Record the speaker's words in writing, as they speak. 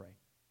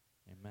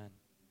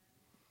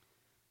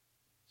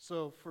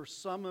So for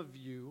some of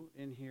you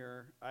in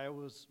here, I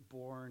was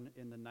born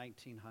in the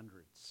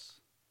 1900s.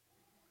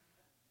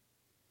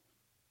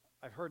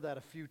 I've heard that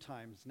a few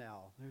times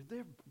now.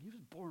 He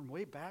was born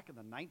way back in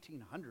the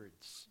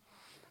 1900s.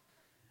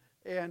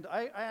 And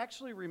I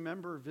actually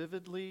remember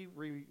vividly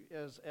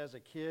as a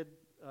kid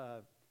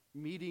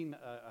meeting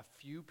a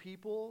few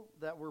people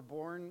that were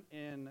born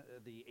in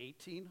the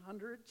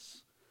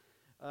 1800s.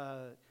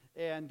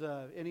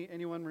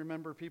 Anyone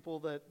remember people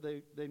that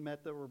they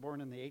met that were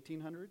born in the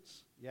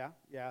 1800s?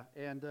 Yeah.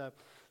 And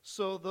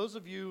so those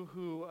of you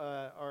who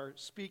are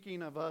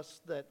speaking of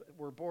us that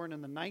were born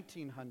in the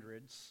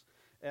 1900s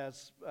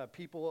as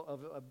people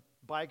of a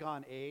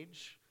bygone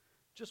age,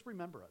 just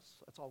remember us.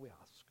 That's all we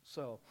ask.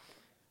 So,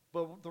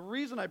 but the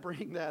reason I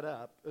bring that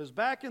up is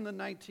back in the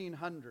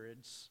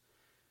 1900s,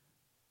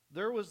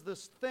 there was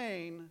this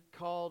thing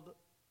called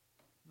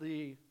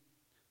the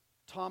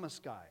Thomas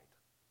Guide.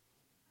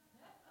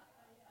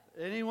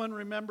 Anyone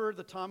remember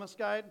the Thomas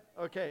Guide?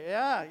 Okay,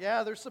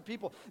 yeah, there's some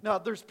people. Now,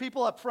 there's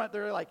people up front that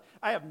are like,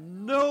 I have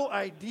no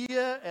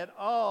idea at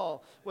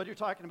all what you're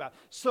talking about.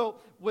 So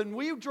when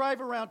we drive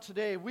around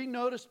today, we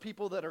notice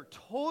people that are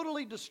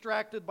totally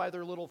distracted by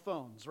their little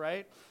phones,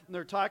 right? And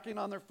they're talking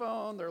on their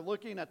phone, they're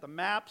looking at the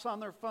maps on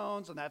their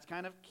phones, and that's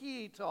kind of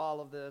key to all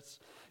of this.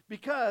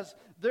 Because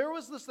there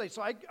was this thing.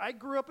 So I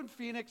grew up in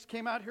Phoenix,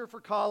 came out here for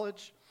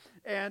college,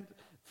 and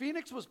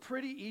Phoenix was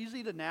pretty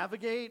easy to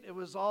navigate. It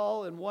was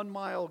all in 1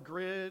 mile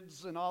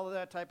grids and all of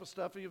that type of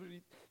stuff. If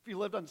you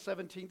lived on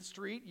 17th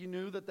Street, you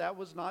knew that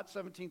was not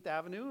 17th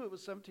Avenue. It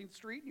was 17th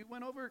Street. You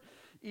went over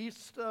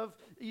east of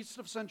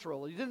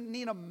Central. You didn't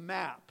need a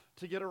map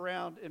to get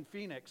around in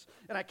Phoenix.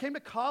 And I came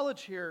to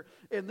college here,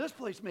 and this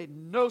place made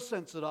no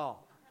sense at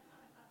all.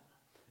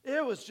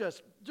 It was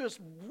just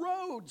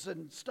roads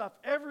and stuff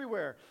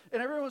everywhere.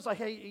 And everyone was like,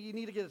 hey, you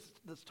need to get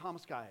this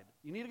Thomas Guide.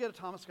 You need to get a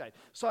Thomas Guide.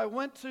 So I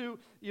went to,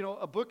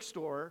 a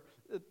bookstore.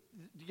 Do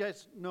you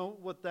guys know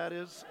what that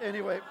is?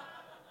 Anyway.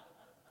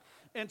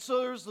 And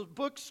so there was a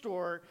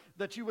bookstore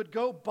that you would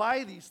go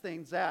buy these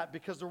things at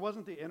because there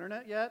wasn't the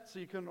internet yet, so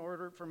you couldn't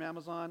order it from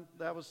Amazon.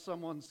 That was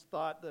someone's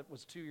thought that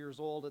was 2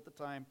 years old at the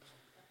time.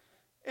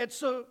 And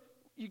so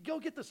you go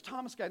get this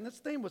Thomas Guide, and this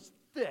thing was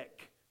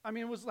thick. I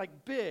mean, it was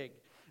like big.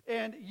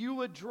 And you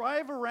would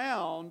drive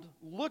around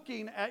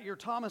looking at your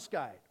Thomas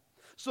Guide.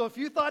 So if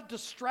you thought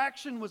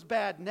distraction was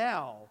bad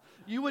now,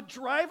 you would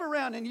drive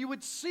around and you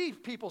would see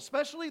people,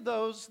 especially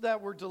those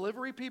that were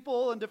delivery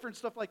people and different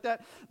stuff like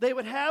that, they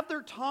would have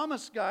their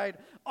Thomas Guide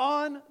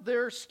on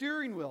their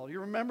steering wheel.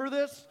 You remember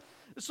this?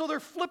 So they're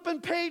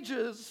flipping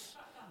pages,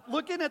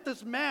 looking at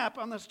this map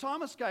on this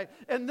Thomas Guide,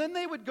 and then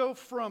they would go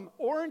from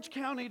Orange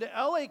County to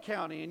LA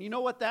County, and you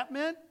know what that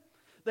meant?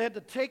 They had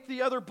to take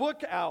the other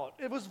book out.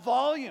 It was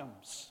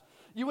volumes.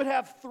 You would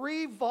have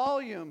 3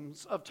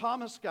 volumes of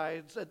Thomas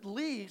Guides at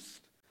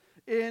least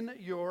in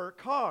your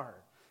car.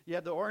 You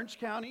had the Orange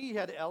County, you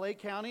had LA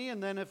County,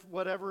 and then if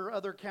whatever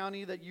other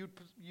county that you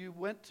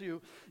went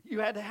to, you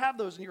had to have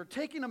those. And you're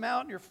taking them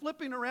out and you're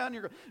flipping around and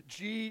you're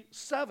going,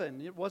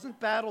 G7. It wasn't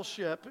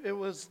Battleship. It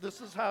was, this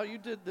is how you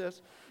did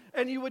this.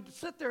 And you would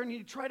sit there and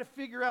you'd try to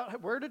figure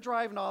out where to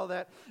drive and all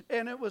that.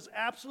 And it was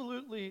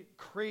absolutely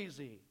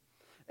crazy.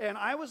 And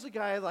I was a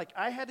guy,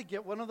 I had to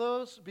get one of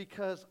those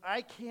because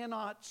I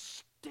cannot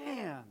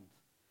stand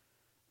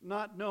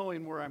not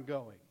knowing where I'm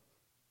going.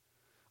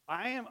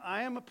 I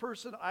am a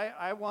person,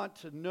 I want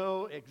to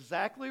know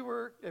exactly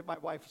where, and my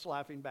wife's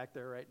laughing back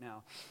there right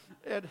now.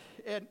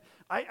 And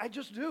I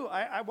just do.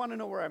 I want to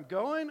know where I'm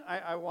going.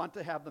 I want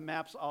to have the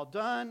maps all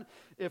done.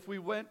 If we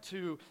went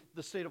to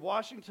the state of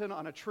Washington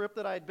on a trip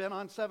that I'd been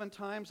on 7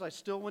 times, I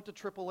still went to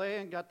AAA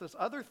and got this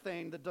other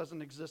thing that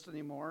doesn't exist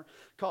anymore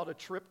called a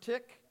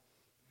triptych.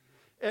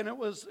 And it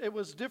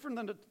was different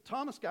than the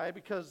Thomas Guide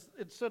because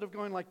instead of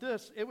going like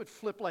this, it would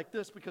flip like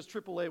this because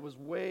AAA was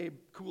way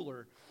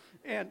cooler.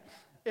 And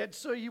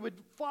so you would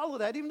follow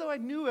that. Even though I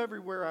knew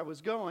everywhere I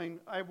was going,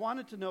 I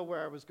wanted to know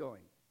where I was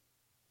going.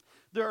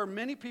 There are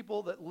many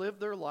people that live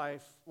their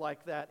life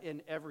like that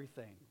in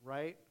everything,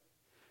 right?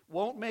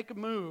 Won't make a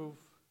move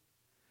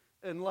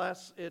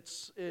unless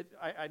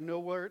I know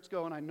where it's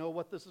going. I know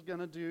what this is going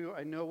to do.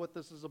 I know what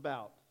this is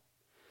about.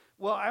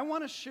 Well, I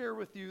want to share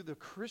with you the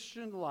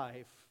Christian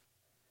life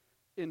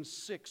in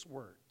 6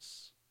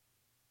 words.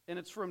 And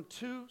it's from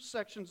 2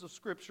 sections of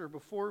Scripture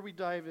before we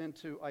dive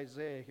into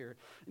Isaiah here.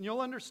 And you'll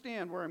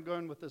understand where I'm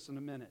going with this in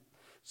a minute.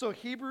 So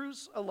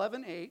Hebrews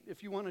 11:8,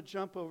 if you want to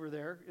jump over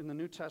there in the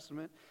New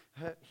Testament,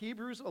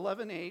 Hebrews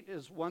 11:8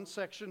 is one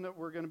section that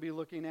we're going to be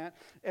looking at.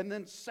 And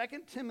then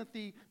 2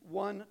 Timothy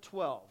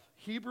 1:12.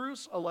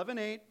 Hebrews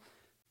 11:8,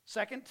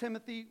 2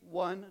 Timothy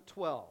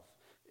 1:12.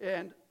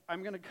 And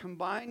I'm going to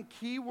combine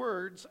key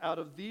words out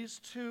of these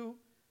two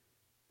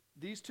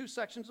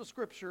sections of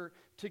Scripture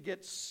to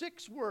get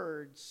 6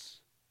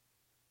 words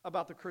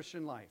about the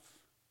Christian life.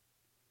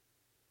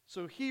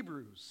 So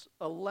Hebrews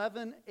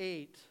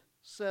 11:8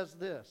 says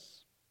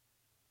this: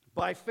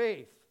 by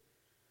faith,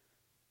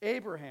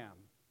 Abraham,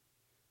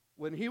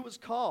 when he was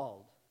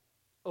called,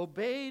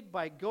 obeyed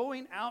by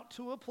going out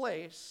to a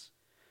place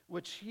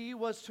which he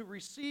was to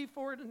receive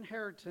for an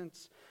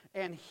inheritance,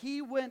 and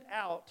he went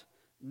out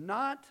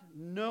not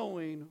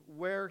knowing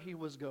where he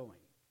was going.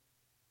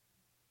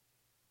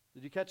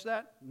 Did you catch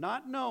that?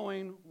 Not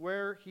knowing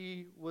where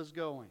he was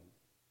going.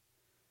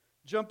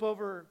 Jump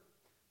over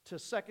to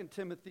 2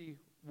 Timothy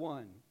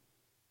 1.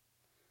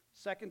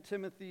 2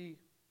 Timothy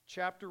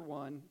chapter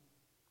 1,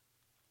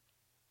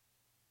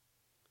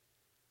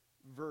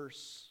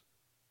 verse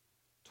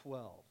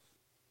 12.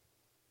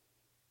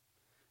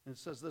 And it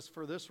says this,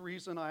 "For this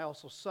reason I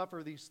also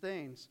suffer these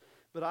things,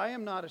 but I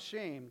am not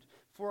ashamed,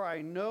 for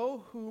I know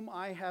whom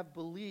I have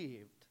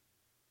believed,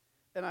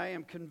 and I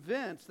am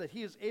convinced that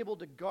he is able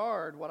to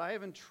guard what I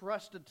have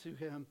entrusted to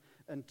him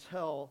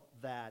until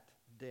that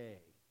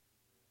day."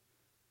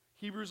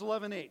 Hebrews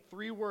 11:8,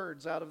 3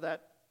 words out of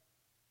that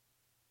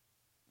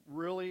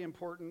really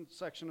important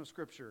section of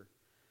Scripture.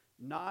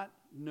 Not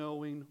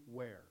knowing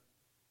where.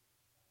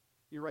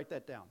 You write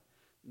that down.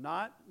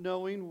 Not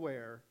knowing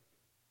where.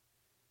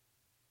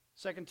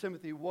 2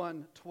 Timothy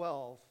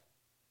 1:12,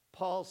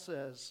 Paul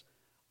says,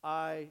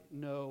 I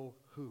know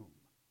whom.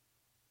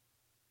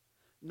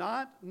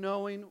 Not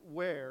knowing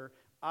where,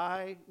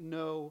 I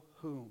know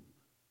whom.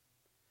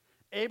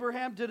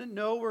 Abraham didn't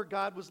know where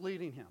God was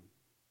leading him,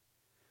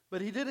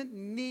 but he didn't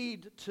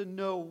need to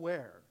know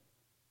where.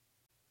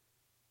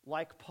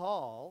 Like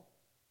Paul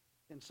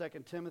in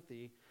 2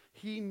 Timothy,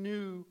 he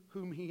knew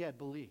whom he had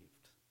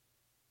believed.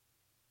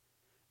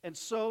 And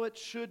so it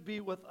should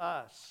be with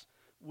us.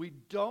 We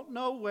don't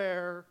know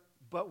where,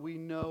 but we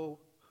know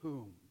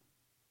whom.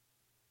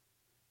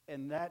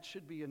 And that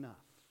should be enough.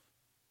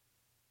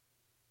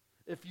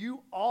 If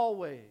you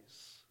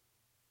always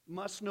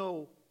must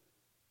know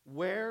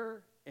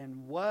where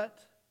and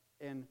what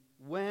and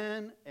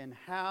when and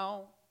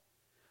how,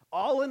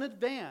 all in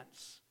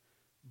advance,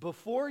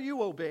 before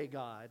you obey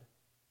God,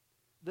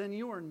 then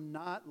you are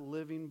not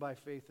living by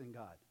faith in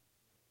God.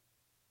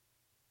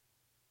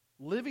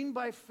 Living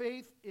by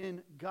faith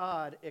in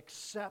God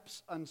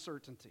accepts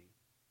uncertainty.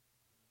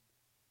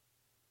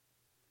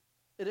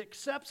 It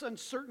accepts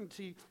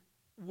uncertainty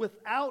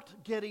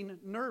without getting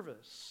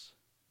nervous.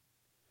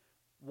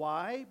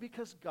 Why?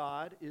 Because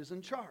God is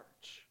in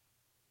charge.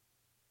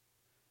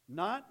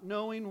 Not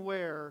knowing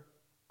where,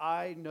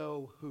 I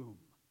know whom.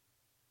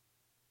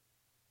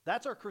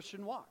 That's our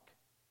Christian walk.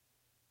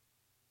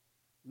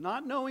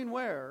 Not knowing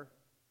where,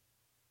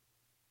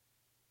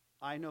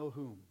 I know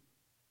whom.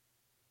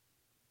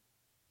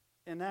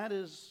 And that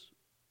is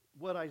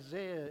what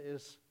Isaiah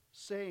is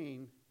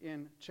saying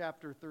in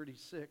chapter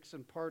 36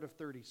 and part of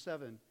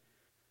 37.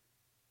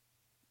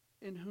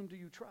 In whom do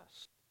you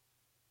trust?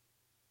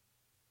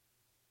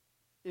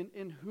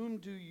 In whom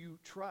do you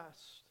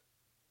trust?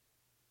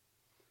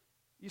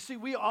 You see,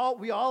 we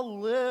all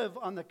live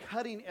on the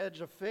cutting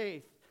edge of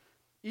faith.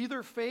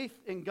 Either faith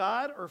in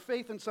God or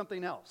faith in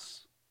something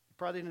else. You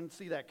probably didn't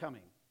see that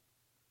coming.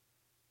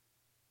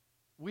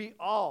 We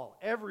all,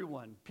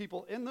 everyone,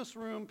 people in this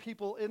room,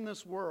 people in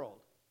this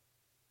world,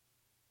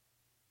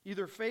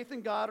 either faith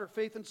in God or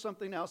faith in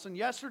something else. And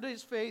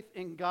yesterday's faith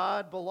in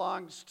God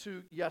belongs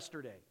to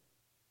yesterday.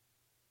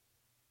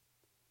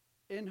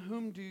 In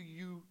whom do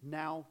you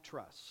now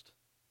trust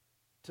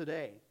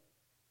today?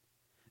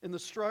 In the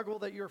struggle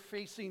that you're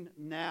facing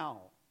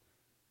now,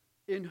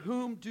 in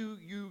whom do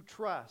you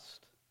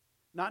trust?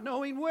 Not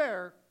knowing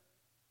where,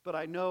 but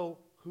I know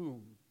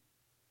whom.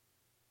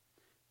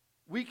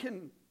 We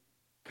can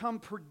come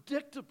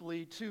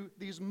predictably to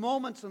these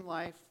moments in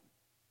life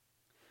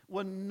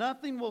when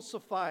nothing will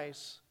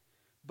suffice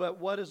but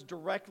what is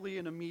directly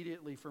and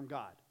immediately from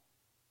God.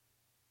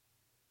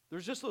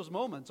 There's just those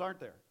moments, aren't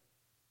there?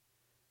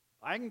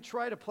 I can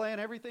try to plan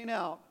everything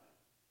out,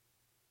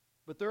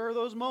 but there are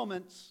those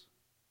moments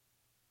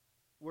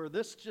where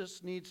this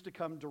just needs to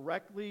come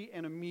directly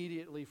and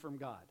immediately from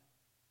God.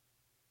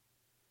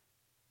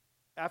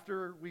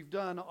 After we've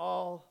done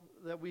all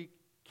that we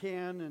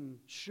can and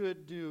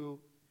should do,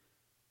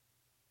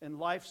 and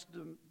life's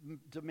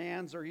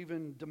demands are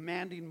even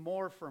demanding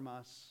more from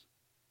us,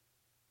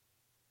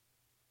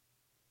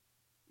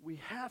 we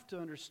have to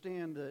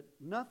understand that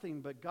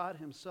nothing but God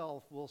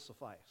Himself will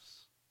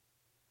suffice.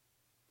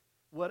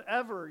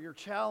 Whatever your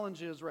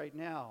challenge is right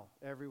now,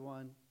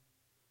 everyone,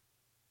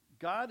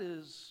 God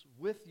is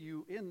with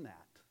you in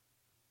that.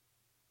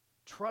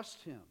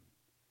 Trust Him.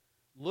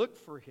 Look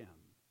for Him.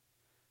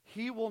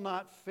 He will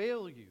not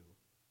fail you.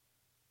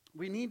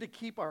 We need to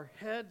keep our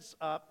heads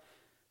up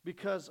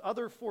because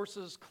other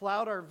forces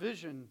cloud our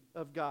vision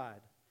of God,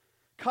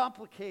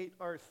 complicate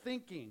our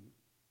thinking,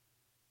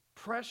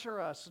 pressure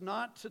us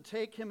not to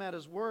take Him at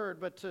His word,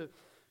 but to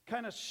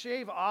kind of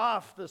shave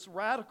off this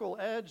radical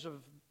edge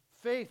of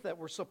faith that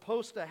we're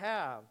supposed to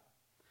have.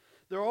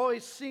 There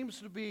always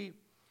seems to be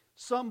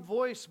some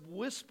voice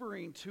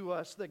whispering to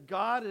us that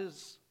God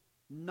is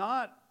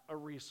not a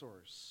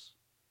resource,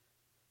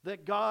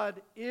 that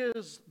God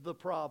is the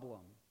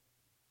problem.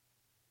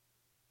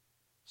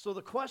 So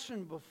the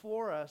question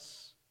before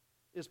us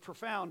is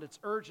profound, it's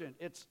urgent,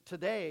 it's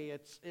today,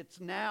 it's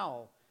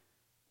now.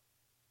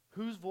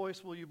 Whose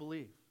voice will you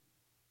believe?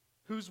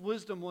 Whose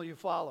wisdom will you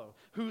follow?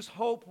 Whose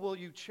hope will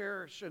you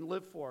cherish and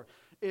live for?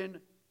 In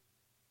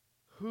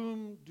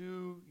whom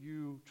do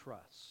you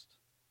trust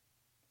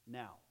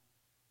now?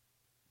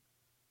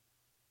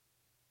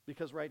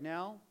 Because right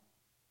now,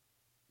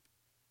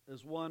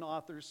 as one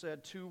author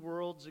said, two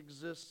worlds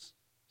exist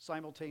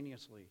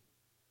simultaneously.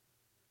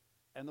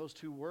 And those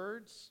two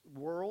worlds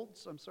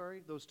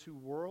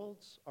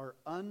are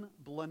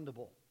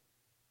unblendable,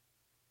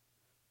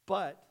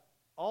 but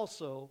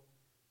also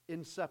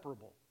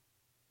inseparable.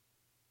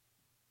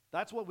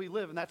 That's what we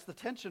live, and that's the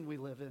tension we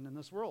live in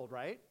this world,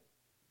 right?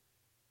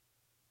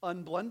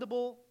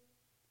 Unblendable,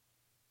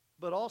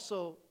 but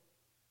also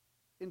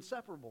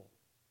inseparable.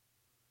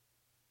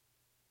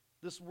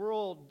 This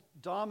world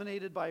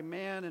dominated by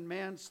man and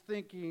man's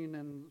thinking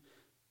and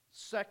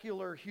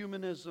secular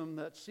humanism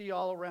that see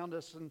all around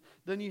us. And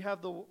then you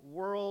have the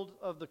world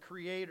of the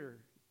Creator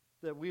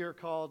that we are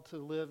called to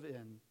live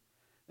in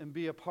and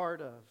be a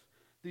part of.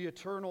 The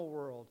eternal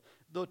world.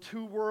 The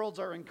two worlds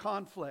are in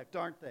conflict,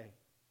 aren't they?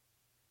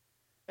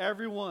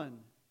 Everyone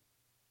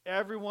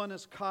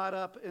is caught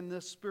up in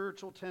this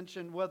spiritual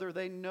tension, whether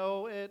they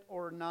know it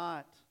or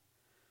not.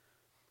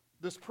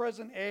 This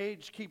present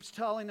age keeps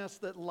telling us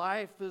that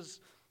life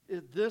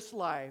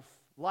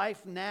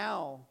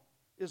now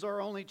is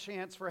our only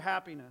chance for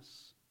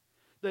happiness.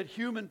 That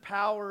human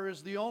power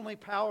is the only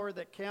power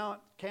that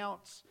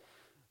counts.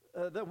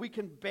 That we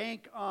can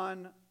bank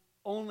on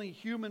only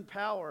human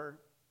power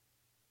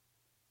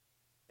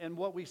and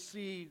what we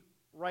see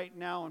right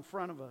now in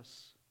front of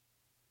us.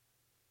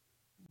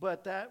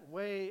 But that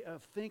way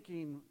of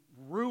thinking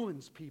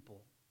ruins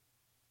people.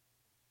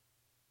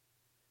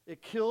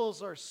 It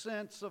kills our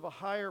sense of a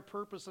higher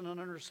purpose and an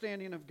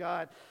understanding of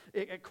God.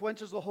 It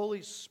quenches the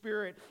Holy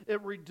Spirit.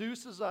 It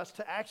reduces us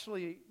to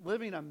actually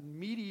living a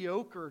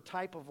mediocre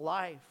type of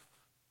life.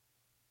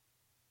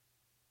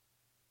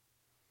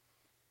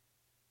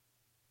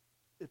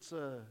 It's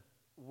a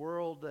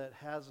world that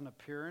has an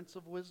appearance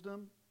of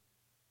wisdom,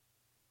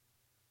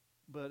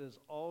 but is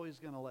always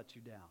going to let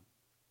you down.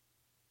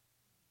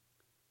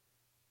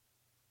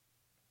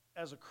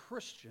 As a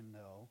Christian,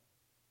 though,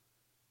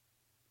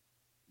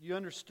 you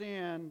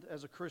understand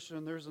as a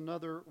Christian there's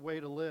another way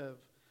to live.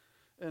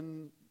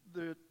 And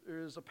there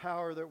is a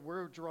power that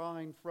we're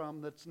drawing from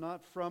that's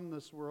not from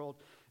this world.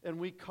 And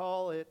we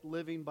call it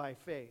living by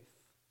faith.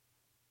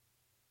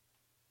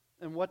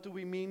 And what do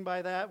we mean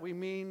by that? We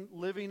mean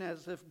living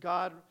as if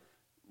God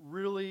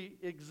really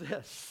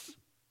exists.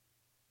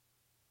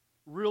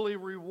 Really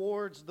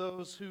rewards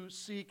those who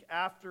seek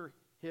after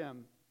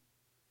Him.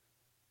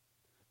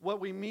 What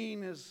we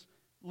mean is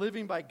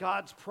living by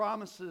God's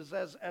promises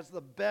as the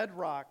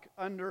bedrock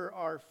under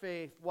our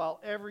faith while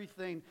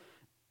everything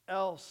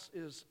else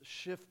is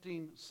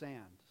shifting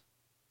sand.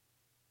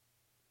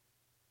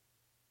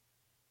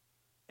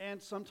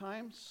 And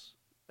sometimes,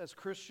 as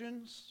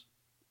Christians,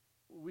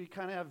 we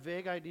kind of have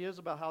vague ideas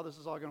about how this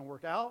is all going to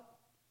work out.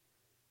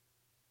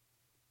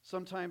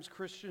 Sometimes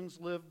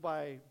Christians live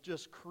by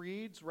just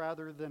creeds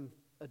rather than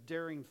a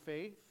daring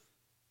faith.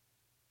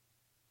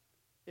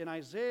 And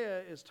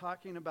Isaiah is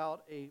talking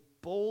about a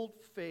bold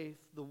faith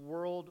the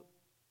world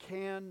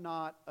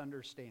cannot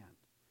understand.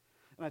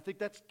 And I think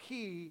that's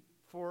key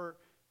for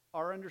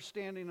our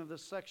understanding of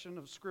this section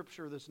of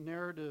Scripture, this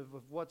narrative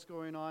of what's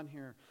going on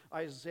here.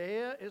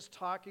 Isaiah is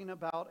talking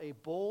about a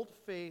bold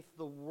faith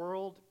the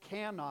world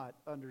cannot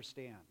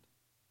understand.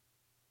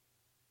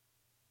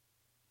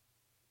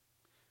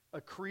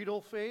 A creedal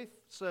faith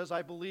says,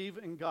 I believe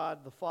in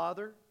God the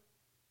Father,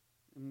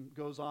 and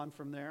goes on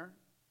from there.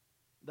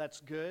 That's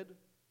good.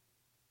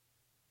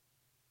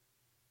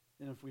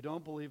 And if we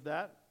don't believe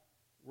that,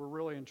 we're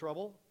really in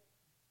trouble.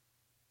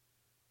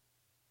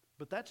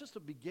 But that's just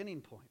a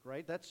beginning point,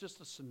 right? That's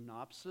just a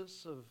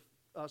synopsis of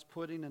us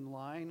putting in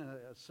line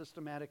a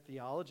systematic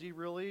theology,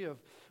 really,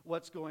 of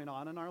what's going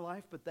on in our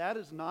life. But that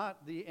is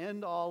not the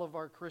end-all of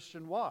our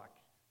Christian walk.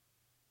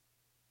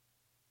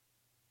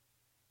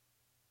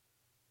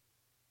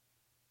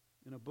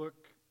 In a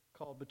book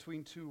called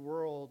Between Two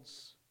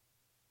Worlds,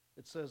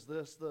 it says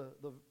this, the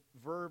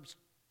verbs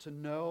to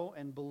know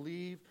and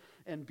believe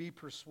and be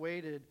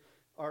persuaded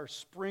are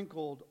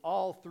sprinkled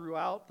all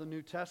throughout the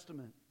New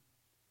Testament.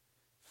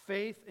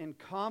 Faith and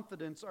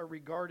confidence are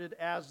regarded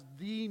as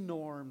the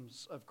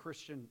norms of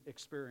Christian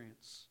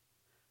experience,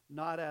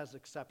 not as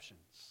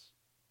exceptions.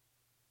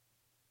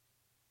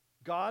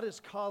 God is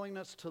calling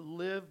us to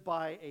live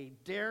by a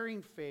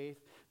daring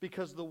faith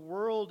because the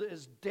world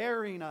is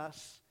daring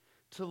us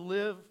to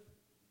live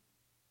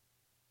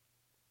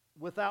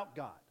without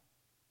God.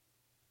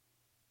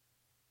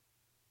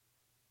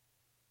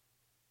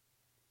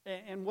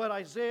 And what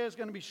Isaiah is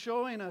going to be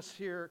showing us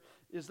here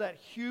is that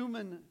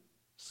human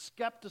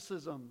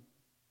skepticism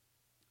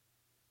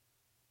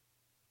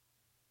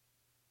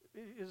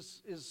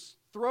is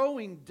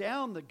throwing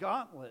down the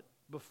gauntlet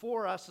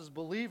before us as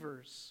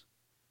believers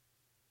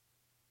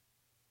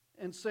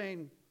and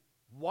saying,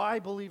 why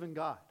believe in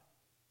God?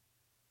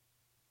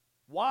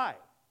 Why?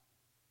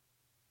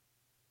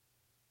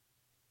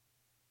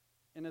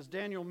 And as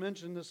Daniel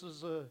mentioned, this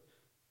is an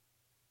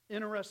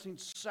interesting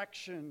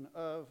section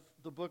of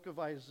the book of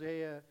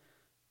Isaiah.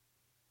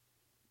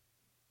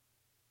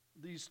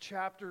 These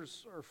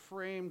chapters are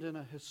framed in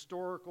a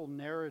historical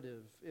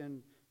narrative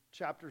in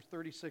chapters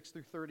 36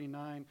 through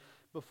 39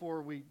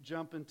 before we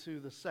jump into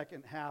the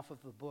second half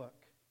of the book.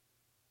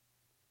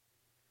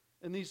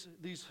 And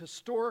these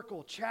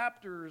historical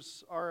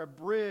chapters are a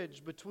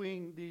bridge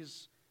between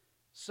these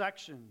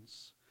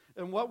sections.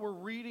 And what we're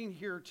reading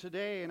here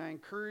today, and I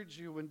encourage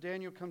you when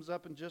Daniel comes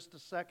up in just a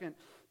second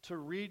to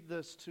read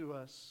this to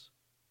us,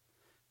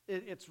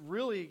 it's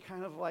really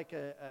kind of like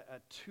a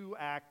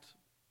two-act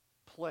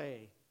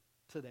play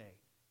today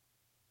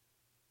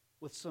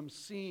with some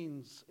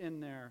scenes in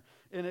there.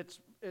 And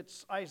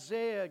it's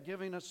Isaiah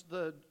giving us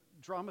the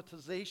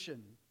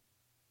dramatization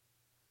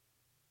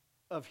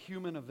of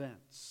human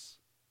events.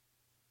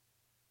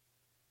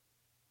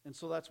 And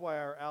so that's why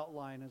our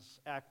outline is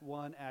Act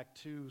 1,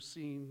 Act 2,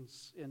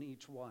 scenes in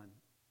each one.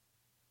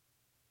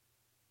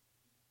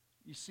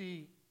 You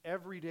see,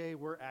 every day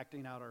we're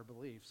acting out our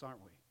beliefs,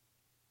 aren't we?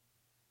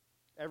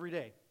 Every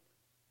day.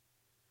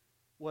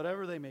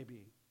 Whatever they may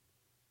be.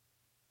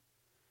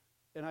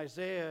 And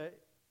Isaiah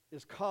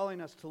is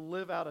calling us to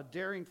live out a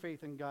daring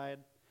faith in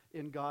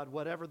God,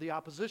 whatever the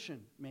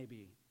opposition may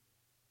be.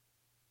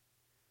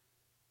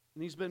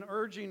 And he's been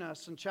urging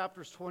us in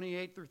chapters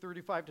 28 through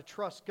 35 to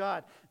trust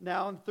God.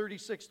 Now in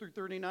 36 through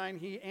 39,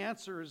 he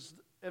answers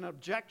an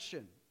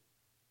objection.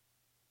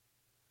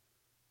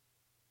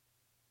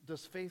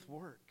 Does faith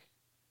work?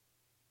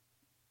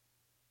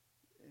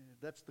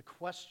 That's the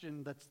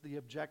question, that's the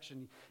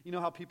objection. You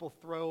know how people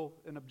throw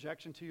an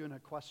objection to you in a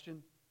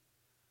question?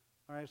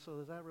 All right, so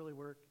does that really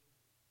work?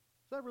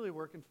 Is that really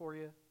working for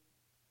you?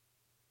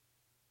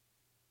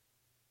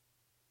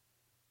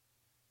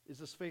 Is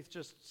this faith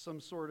just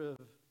some sort of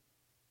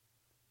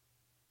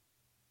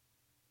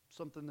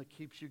something that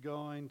keeps you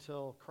going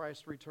till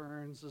Christ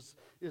returns?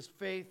 Is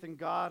faith in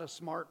God a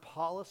smart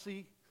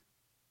policy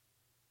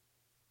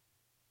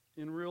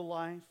in real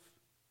life?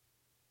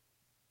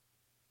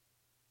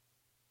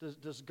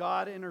 Does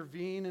God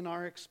intervene in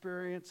our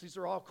experience? These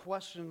are all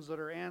questions that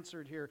are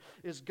answered here.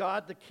 Is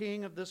God the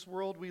king of this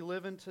world we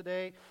live in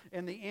today?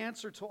 And the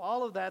answer to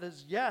all of that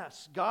is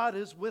yes, God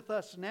is with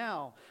us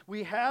now.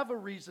 We have a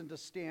reason to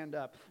stand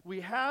up. We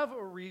have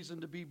a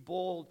reason to be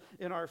bold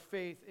in our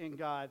faith in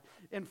God.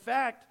 In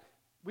fact,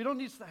 we don't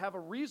need to have a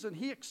reason.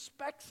 He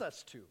expects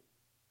us to.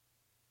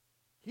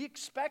 He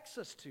expects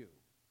us to.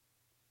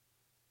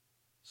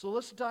 So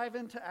let's dive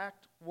into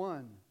Act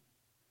 1.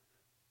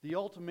 The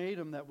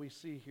ultimatum that we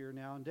see here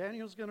now. And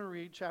Daniel's going to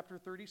read chapter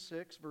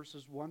 36,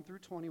 verses 1 through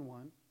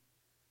 21.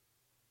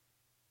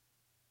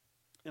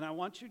 And I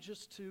want you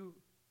just to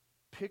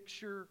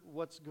picture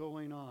what's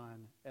going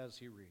on as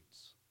he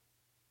reads.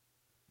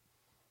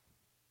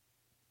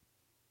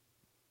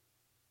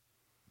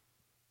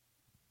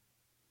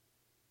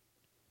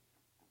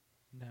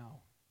 Now,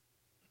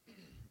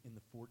 in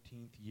the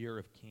 14th year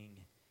of King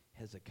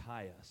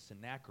Hezekiah,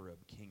 Sennacherib,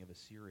 king of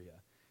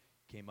Assyria,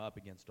 came up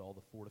against all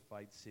the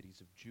fortified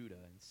cities of Judah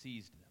and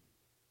seized them.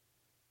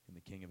 And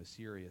the king of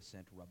Assyria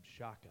sent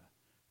Rabshakeh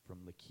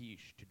from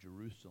Lachish to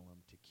Jerusalem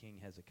to King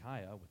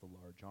Hezekiah with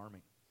a large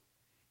army.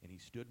 And he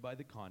stood by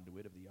the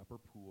conduit of the upper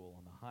pool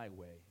on the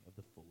highway of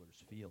the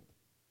fuller's field.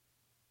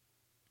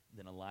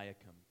 Then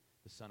Eliakim,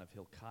 the son of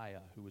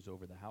Hilkiah, who was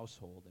over the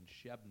household, and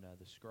Shebna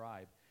the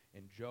scribe,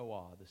 and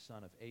Joah, the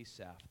son of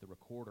Asaph, the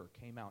recorder,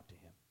 came out to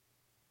him.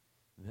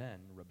 Then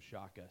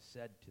Rabshakeh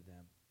said to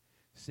them,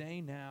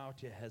 "Say now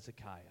to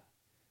Hezekiah,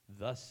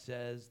 thus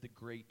says the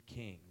great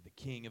king, the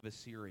king of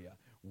Assyria,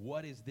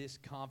 what is this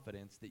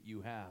confidence that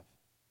you have?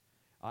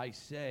 I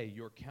say,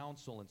 your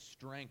counsel and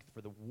strength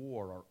for the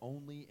war are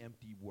only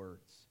empty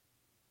words.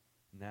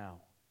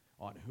 Now,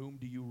 on whom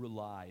do you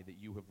rely that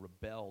you have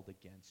rebelled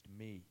against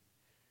me?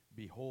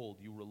 Behold,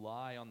 you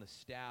rely on the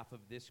staff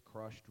of this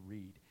crushed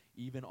reed,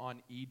 even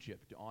on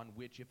Egypt, on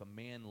which if a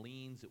man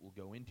leans, it will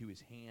go into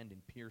his hand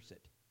and pierce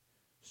it.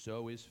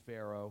 So is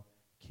Pharaoh,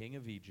 king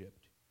of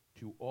Egypt,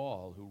 to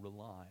all who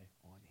rely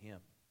on him.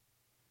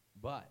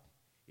 But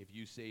if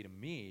you say to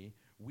me,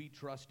 we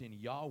trust in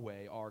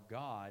Yahweh our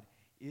God,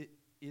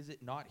 is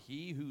it not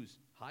he whose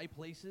high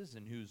places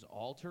and whose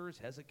altars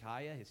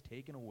Hezekiah has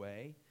taken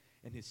away,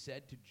 and has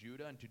said to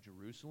Judah and to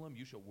Jerusalem,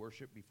 you shall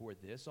worship before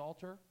this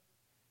altar?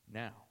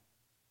 Now,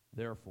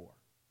 therefore,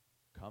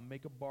 come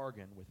make a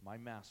bargain with my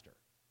master,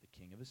 the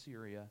king of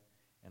Assyria,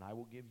 and I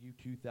will give you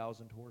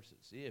 2,000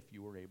 horses, if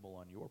you are able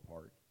on your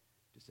part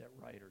to set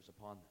riders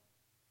upon them.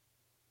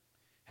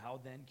 How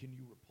then can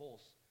you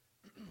repulse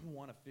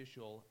one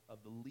official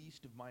of the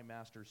least of my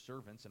master's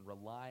servants and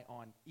rely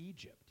on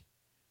Egypt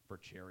for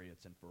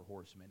chariots and for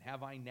horsemen?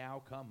 Have I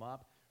now come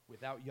up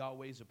without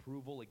Yahweh's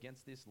approval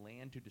against this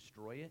land to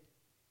destroy it?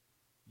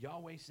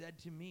 Yahweh said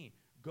to me,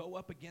 go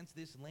up against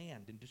this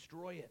land and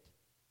destroy it.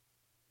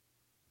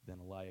 Then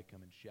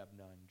Eliakim and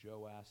Shebna and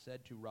Joash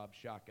said to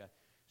Rabshakeh,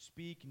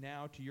 speak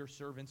now to your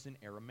servants in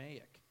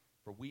Aramaic,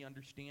 for we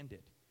understand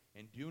it,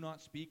 and do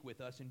not speak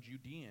with us in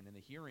Judean in the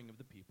hearing of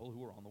the people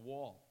who are on the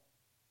wall.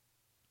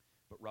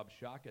 But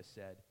Rabshakeh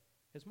said,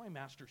 Has my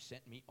master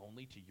sent me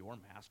only to your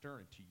master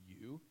and to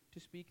you to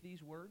speak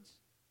these words?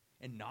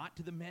 And not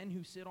to the men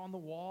who sit on the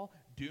wall,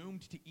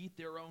 doomed to eat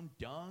their own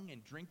dung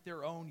and drink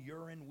their own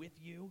urine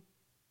with you?"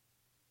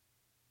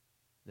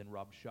 Then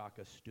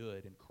Rabshakeh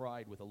stood and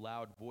cried with a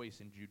loud voice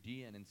in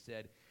Judean and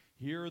said,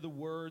 "Hear the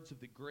words of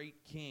the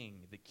great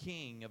king, the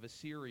king of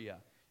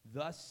Assyria.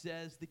 Thus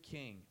says the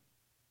king,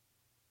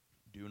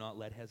 do not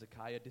let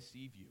Hezekiah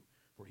deceive you,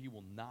 for he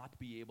will not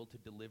be able to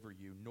deliver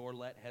you, nor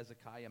let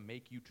Hezekiah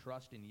make you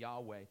trust in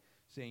Yahweh,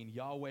 saying,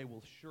 Yahweh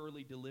will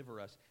surely deliver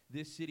us.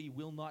 This city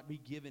will not be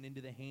given into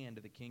the hand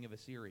of the king of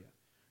Assyria.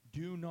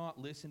 Do not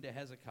listen to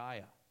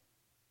Hezekiah.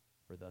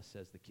 For thus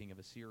says the king of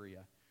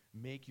Assyria,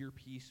 make your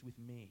peace with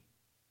me,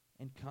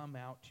 and come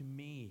out to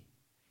me,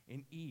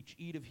 and each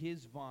eat of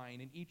his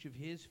vine, and each of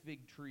his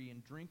fig tree,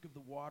 and drink of the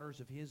waters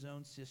of his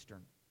own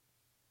cistern,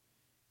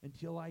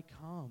 until I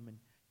come and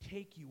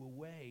take you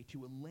away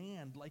to a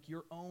land like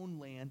your own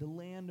land, a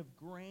land of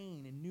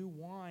grain and new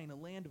wine, a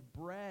land of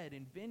bread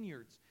and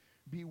vineyards.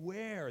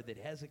 Beware that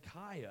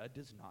Hezekiah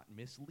does not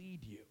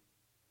mislead you,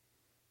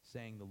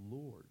 saying the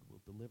Lord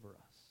will deliver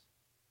us.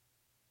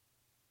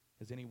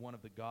 Has any one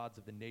of the gods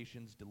of the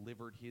nations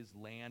delivered his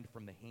land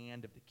from the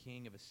hand of the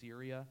king of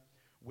Assyria?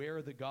 Where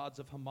are the gods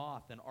of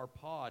Hamath and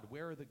Arpad?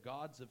 Where are the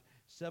gods of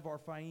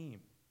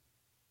Sevarphaim?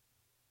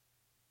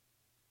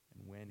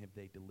 And when have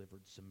they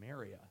delivered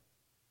Samaria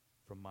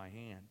from my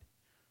hand?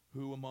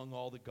 Who among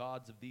all the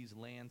gods of these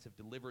lands have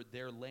delivered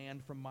their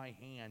land from my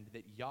hand,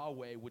 that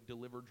Yahweh would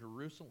deliver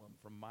Jerusalem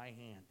from my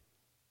hand?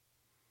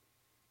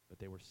 But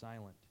they were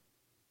silent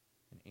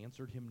and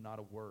answered him not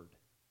a word,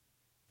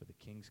 for the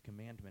king's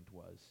commandment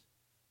was,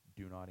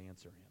 do not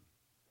answer him.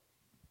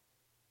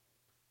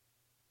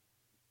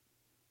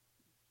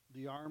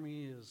 The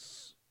army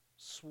is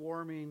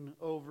swarming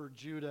over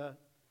Judah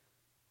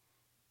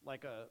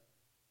like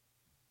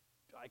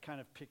I kind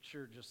of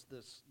picture just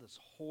this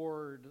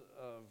horde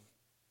of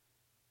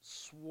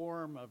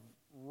swarm of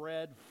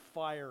red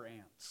fire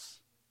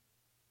ants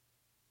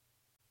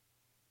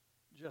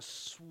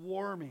just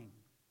swarming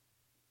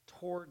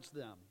towards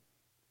them.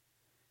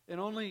 And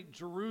only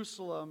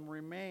Jerusalem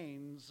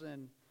remains.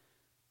 And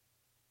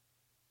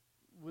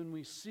when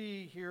we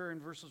see here in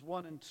verses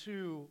 1 and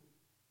 2,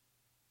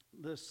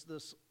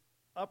 this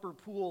upper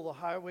pool, the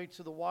highway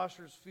to the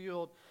washer's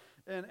field,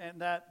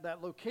 and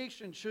that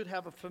location should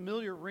have a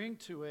familiar ring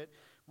to it.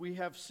 We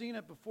have seen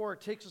it before.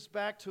 It takes us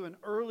back to an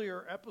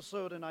earlier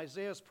episode in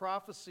Isaiah's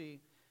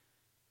prophecy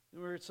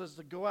where it says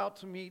to go out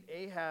to meet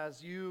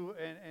Ahaz, you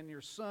and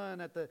your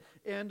son, at the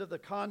end of the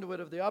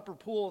conduit of the upper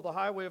pool of the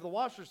highway of the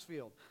washer's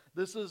field.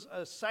 This is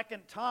a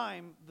second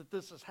time that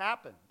this has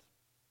happened.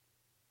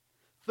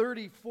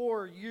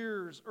 34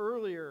 years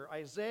earlier,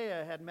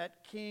 Isaiah had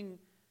met King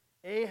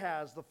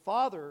Ahaz, the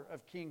father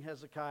of King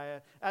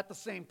Hezekiah, at the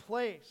same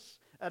place,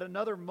 at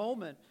another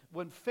moment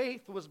when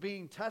faith was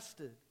being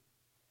tested.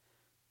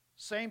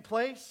 Same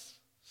place,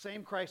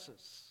 same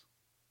crisis.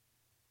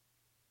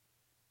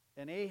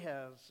 And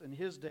Ahaz, in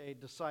his day,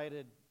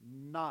 decided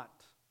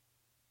not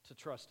to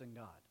trust in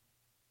God.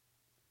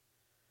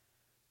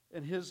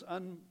 And his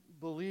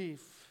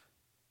unbelief,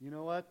 you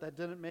know what? That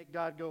didn't make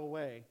God go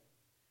away.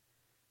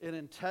 It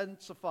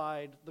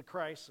intensified the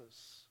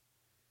crisis.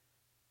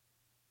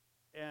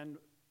 And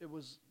it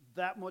was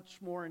that much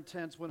more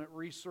intense when it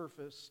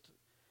resurfaced.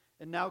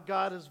 And now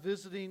God is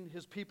visiting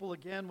his people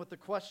again with the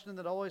question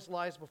that always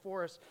lies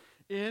before us,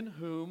 in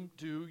whom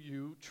do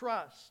you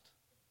trust?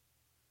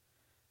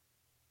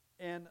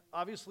 And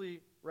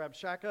obviously,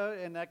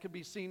 Rabshakeh, and that could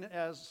be seen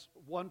as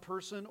one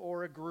person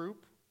or a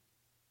group,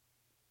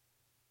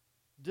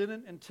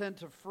 didn't intend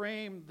to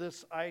frame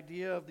this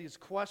idea of these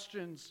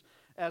questions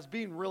as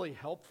being really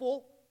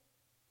helpful.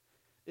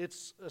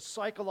 It's a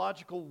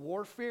psychological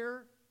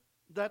warfare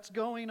that's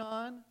going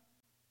on.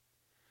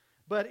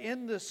 But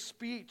in this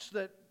speech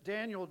that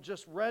Daniel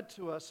just read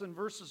to us in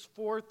verses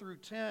 4 through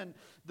 10,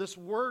 this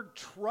word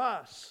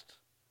trust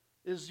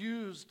is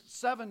used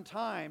 7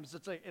 times.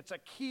 It's a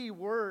key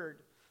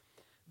word.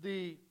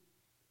 The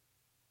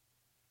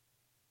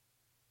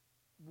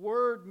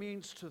word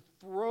means to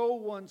throw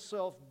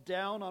oneself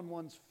down on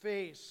one's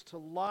face, to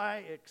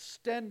lie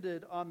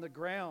extended on the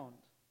ground.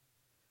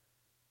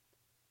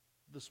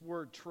 This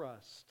word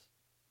trust.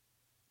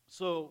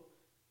 So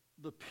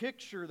the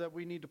picture that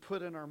we need to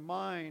put in our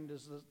mind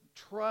is that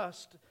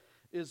trust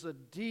is a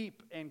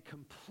deep and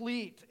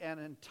complete and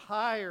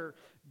entire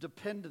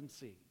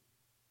dependency.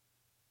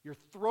 You're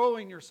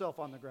throwing yourself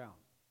on the ground.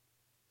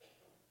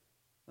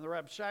 And the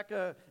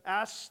Rabshakeh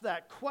asks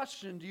that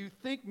question, do you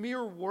think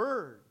mere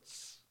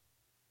words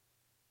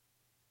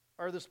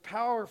are this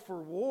power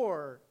for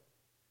war?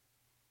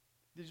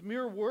 These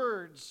mere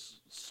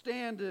words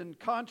stand in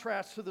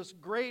contrast to this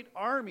great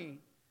army.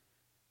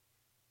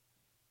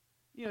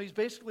 You know, he's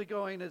basically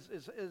going,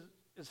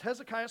 is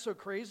Hezekiah so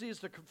crazy as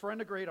to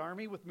confront a great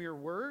army with mere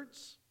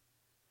words?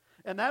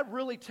 And that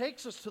really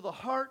takes us to the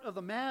heart of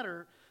the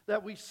matter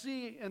that we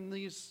see in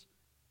these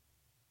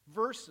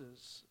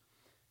verses.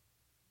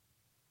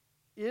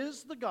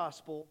 Is the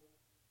gospel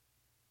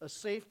a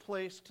safe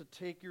place to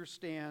take your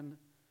stand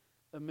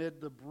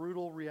amid the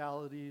brutal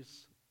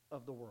realities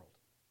of the world.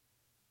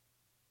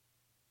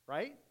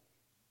 Right?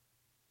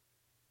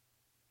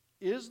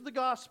 Is the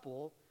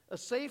gospel a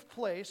safe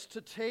place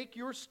to take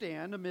your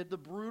stand amid the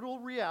brutal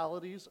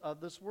realities of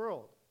this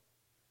world?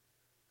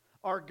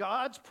 Are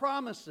God's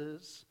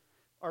promises,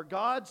 are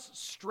God's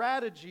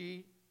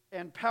strategy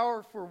and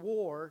power for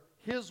war,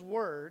 His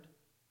word,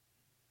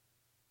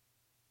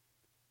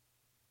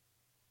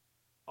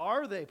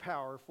 are they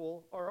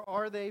powerful or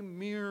are they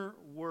mere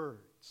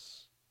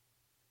words?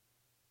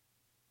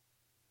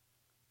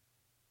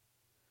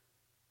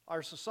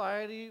 Our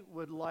society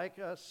would like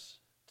us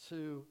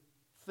to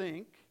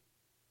think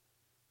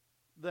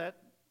that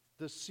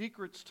the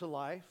secrets to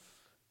life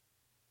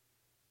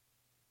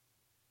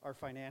are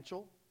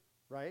financial,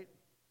 right?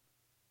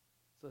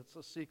 So it's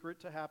a secret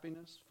to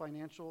happiness,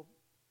 financial,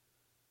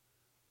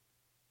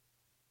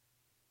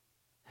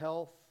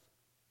 health,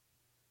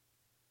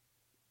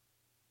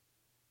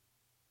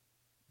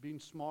 being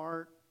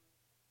smart,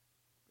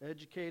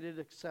 educated,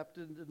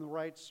 accepted in the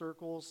right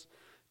circles,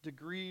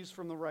 degrees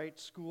from the right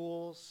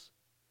schools,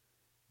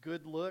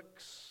 good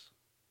looks.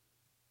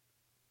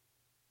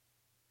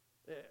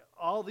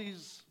 All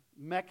these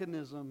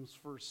mechanisms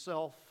for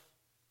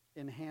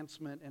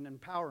self-enhancement and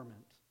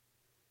empowerment.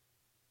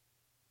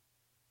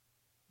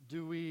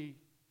 Do we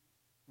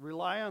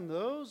rely on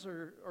those,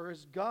 or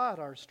is God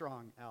our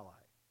strong ally?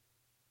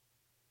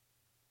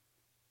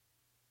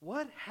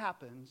 What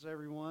happens,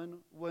 everyone,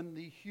 when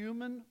the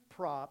human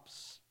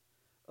props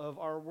of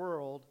our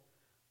world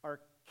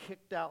are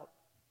kicked out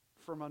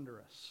from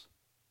under us?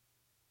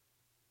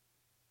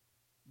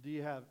 Do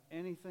you have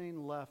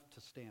anything left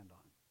to stand on?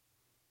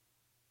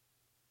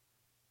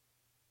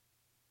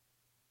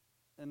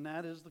 And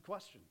that is the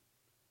question.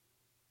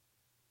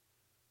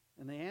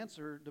 And the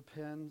answer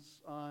depends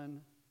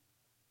on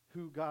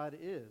who God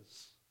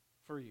is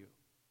for you.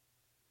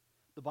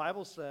 The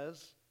Bible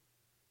says,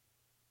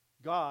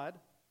 God,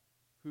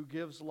 who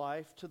gives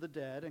life to the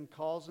dead and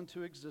calls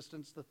into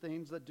existence the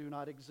things that do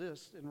not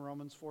exist, in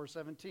Romans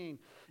 4:17.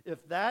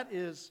 If that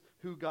is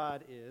who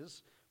God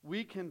is,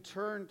 we can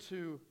turn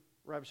to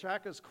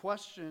Rabshakeh's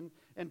question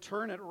and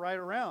turn it right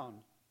around.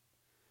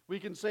 We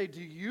can say,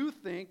 do you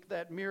think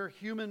that mere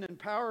human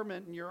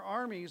empowerment in your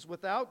armies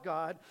without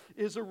God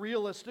is a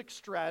realistic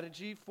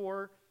strategy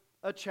for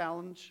a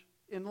challenge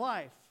in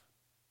life?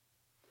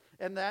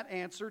 And that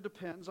answer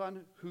depends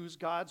on whose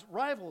God's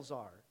rivals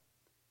are.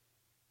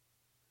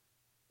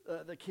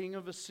 The king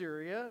of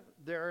Assyria,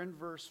 there in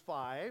verse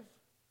 5,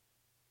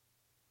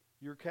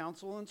 your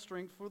counsel and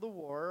strength for the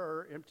war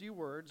are empty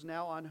words.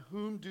 Now on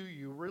whom do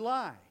you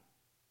rely?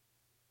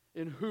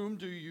 In whom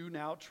do you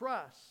now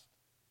trust?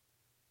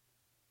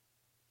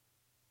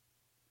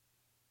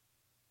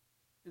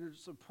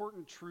 There's an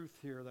important truth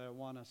here that I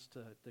want us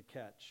to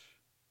catch.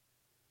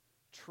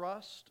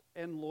 Trust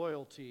and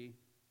loyalty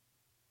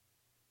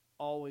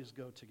always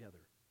go together.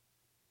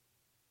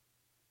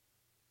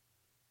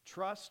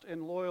 Trust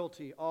and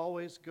loyalty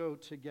always go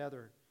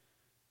together.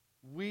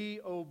 We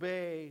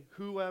obey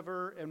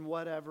whoever and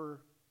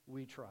whatever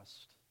we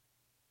trust.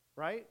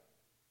 Right?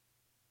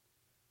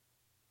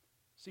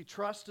 See,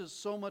 trust is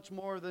so much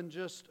more than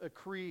just a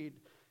creed.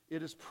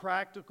 It is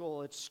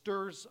practical. It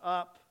stirs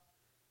up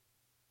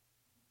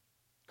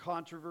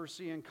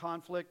controversy and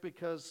conflict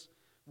because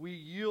we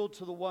yield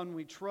to the one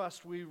we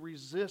trust. We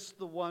resist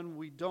the one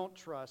we don't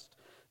trust.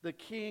 The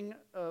king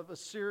of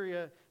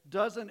Assyria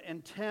doesn't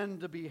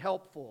intend to be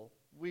helpful.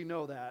 We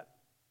know that.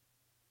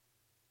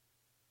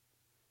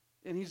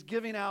 And he's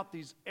giving out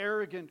these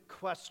arrogant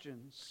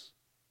questions.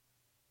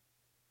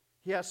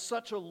 He has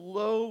such a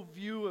low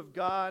view of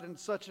God and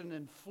such an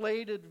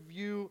inflated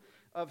view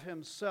of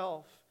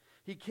himself.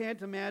 He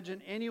can't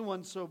imagine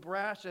anyone so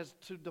brash as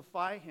to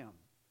defy him.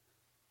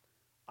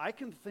 I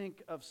can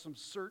think of some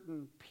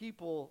certain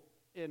people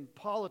in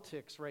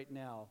politics right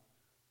now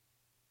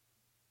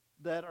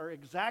that are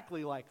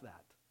exactly like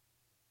that.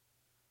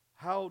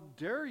 How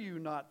dare you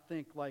not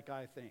think like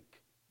I think?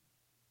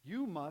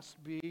 You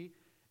must be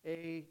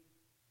a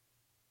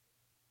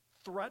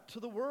threat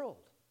to the world.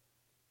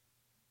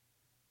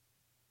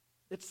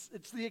 It's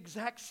the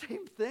exact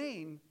same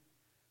thing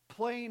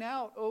playing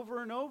out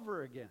over and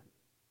over again.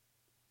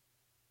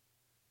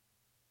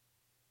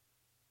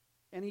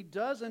 And he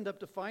does end up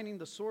defining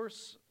the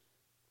source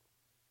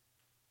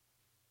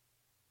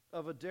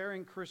of a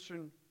daring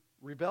Christian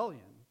rebellion.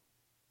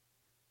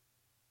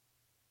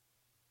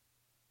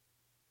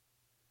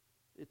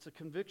 It's a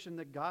conviction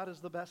that God is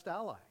the best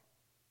ally.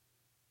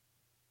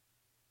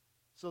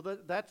 So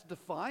that's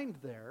defined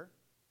there.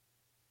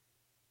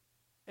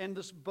 And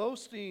this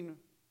boasting,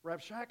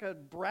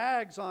 Rabshakeh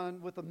brags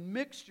on with a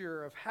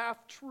mixture of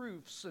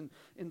half-truths and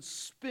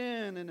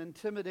spin and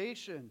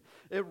intimidation.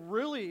 It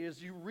really,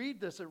 as you read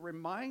this, it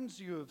reminds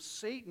you of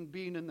Satan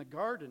being in the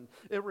garden.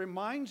 It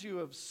reminds you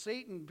of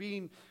Satan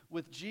being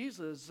with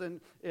Jesus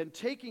and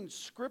taking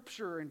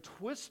Scripture and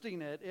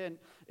twisting it.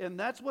 And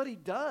that's what he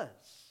does.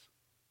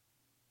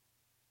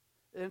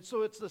 And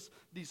so it's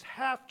these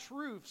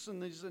half-truths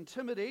and these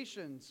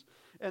intimidations.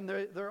 And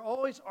there are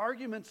always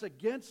arguments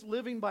against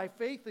living by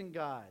faith in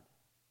God.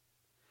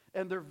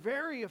 And they're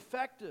very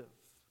effective.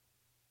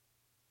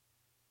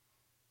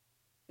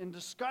 In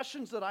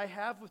discussions that I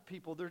have with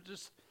people, they're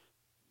just,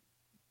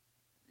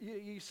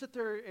 you sit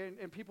there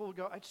and people will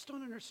go, I just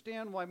don't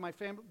understand why my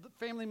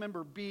family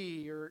member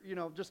B, or,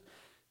 just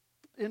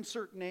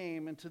insert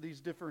name into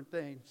these different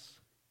things.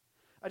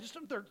 I just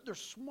don't, they're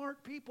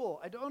smart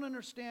people. I don't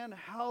understand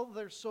how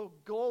they're so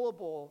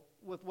gullible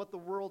with what the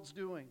world's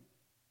doing.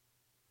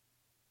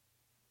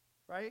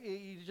 Right?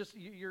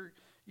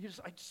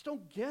 I just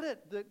don't get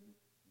it. That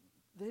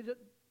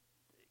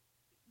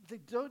they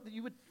don't,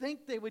 you would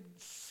think they would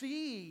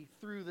see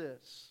through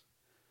this.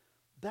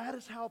 That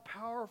is how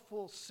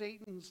powerful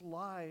Satan's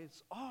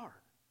lies are.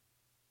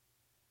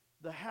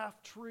 The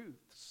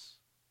half-truths.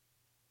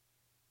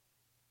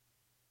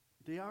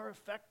 They are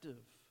effective.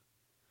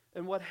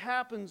 And what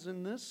happens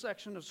in this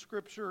section of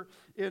Scripture,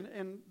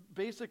 in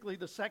basically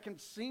the second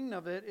scene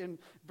of it, in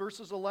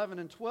verses 11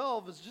 and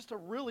 12, is just a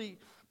really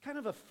kind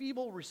of a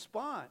feeble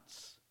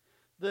response.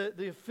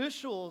 The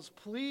officials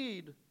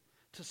plead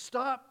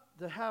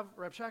to have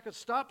Rabshakeh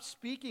stop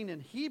speaking in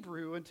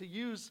Hebrew and to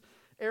use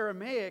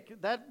Aramaic.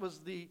 That was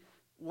the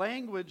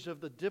language of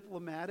the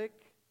diplomatic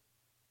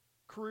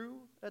crew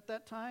at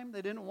that time.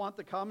 They didn't want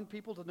the common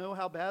people to know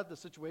how bad the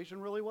situation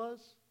really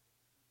was.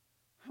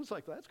 I was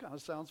like, that kind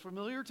of sounds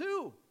familiar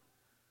too.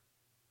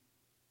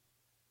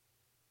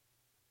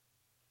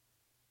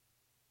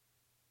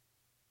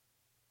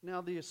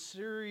 Now the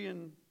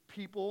Assyrian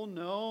people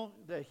know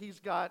that he's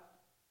got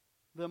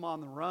them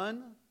on the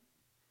run.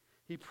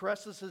 He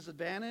presses his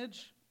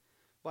advantage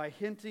by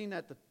hinting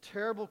at the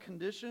terrible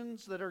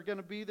conditions that are going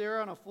to be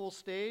there on a full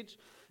stage.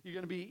 You're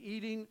going to be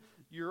eating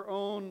your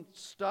own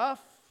stuff.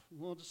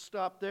 We'll just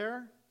stop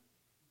there.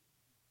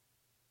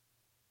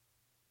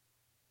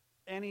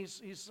 And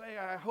he's saying,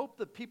 I hope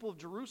the people of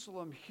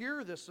Jerusalem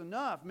hear this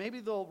enough.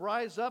 Maybe they'll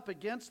rise up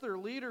against their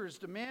leaders,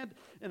 demand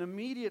an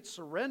immediate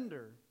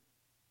surrender.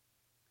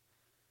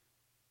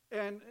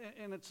 And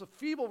it's a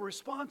feeble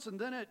response, and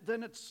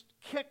then it's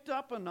kicked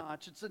up a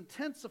notch. It's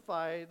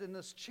intensified in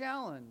this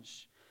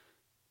challenge.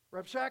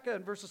 Rabshakeh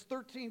in verses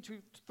 13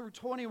 through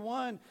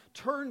 21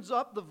 turns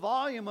up the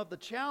volume of the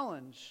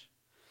challenge.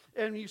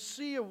 And you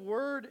see a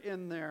word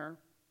in there,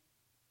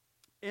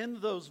 in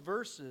those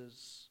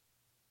verses,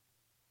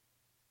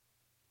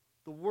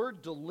 the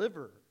word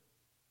deliver,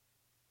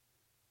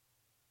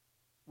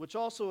 which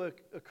also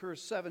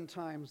occurs 7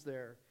 times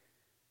there.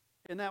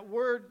 And that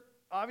word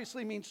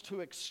obviously means to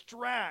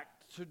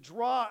extract, to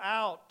draw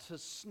out, to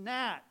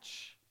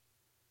snatch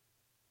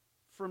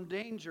from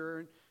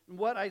danger. And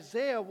what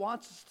Isaiah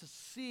wants us to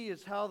see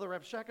is how the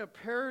Rabshakeh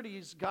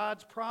parodies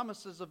God's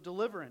promises of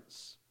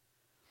deliverance.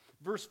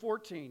 Verse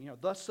 14,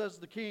 thus says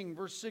the king.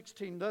 Verse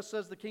 16, thus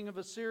says the king of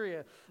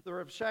Assyria. The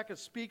Rabshakeh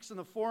speaks in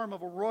the form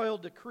of a royal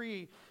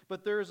decree,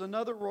 but there is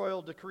another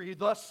royal decree.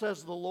 Thus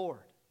says the Lord.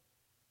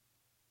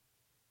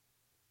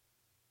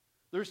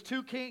 There's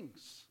 2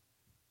 kings,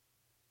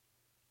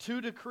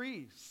 2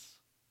 decrees,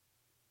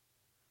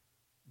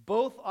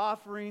 both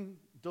offering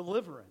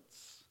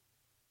deliverance.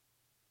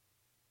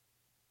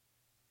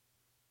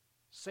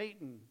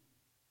 Satan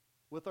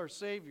with our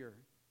Savior,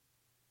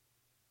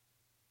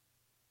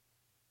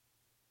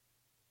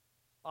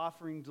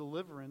 offering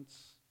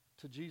deliverance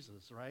to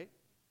Jesus, right?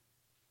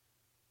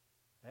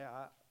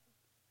 Yeah,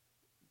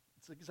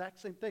 it's the exact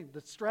same thing. The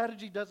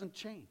strategy doesn't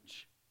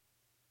change.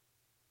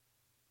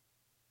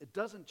 It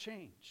doesn't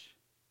change.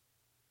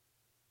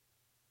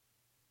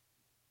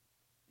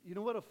 You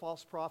know what a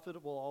false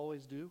prophet will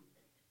always do?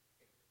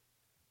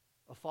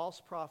 A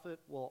false prophet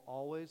will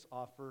always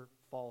offer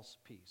false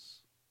peace.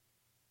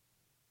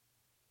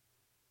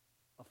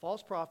 A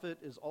false prophet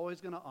is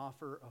always going to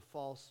offer a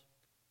false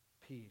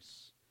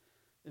peace.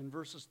 In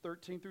verses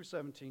 13 through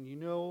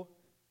 17,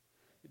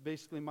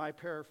 basically my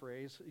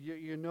paraphrase,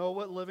 you know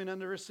what living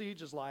under a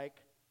siege is like,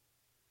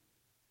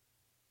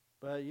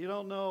 but you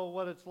don't know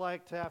what it's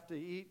like to have to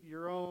eat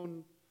your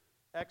own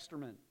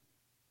excrement.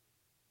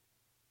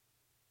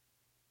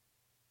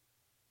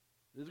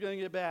 This is going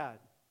to get bad.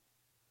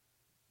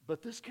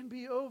 But this can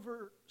be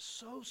over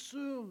so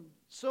soon,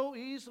 so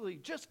easily.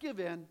 Just give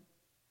in.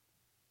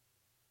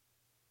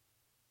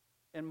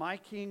 And my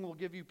king will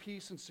give you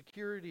peace and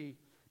security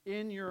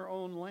in your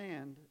own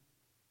land.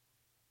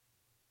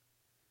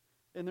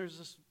 And there's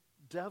this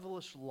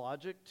devilish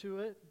logic to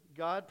it.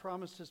 God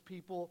promised his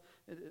people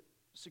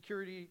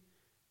security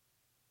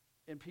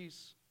and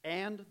peace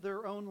and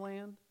their own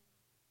land.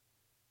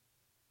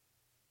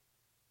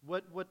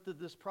 What did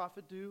this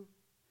prophet do?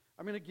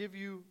 I'm going to give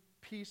you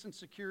peace and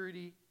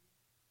security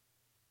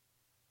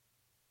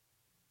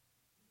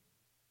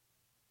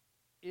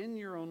in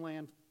your own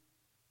land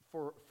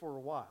for a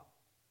while.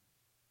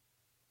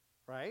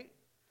 Right?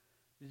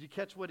 Did you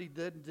catch what he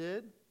did?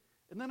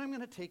 And then I'm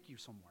going to take you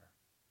somewhere.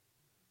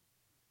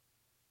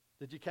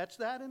 Did you catch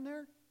that in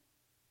there?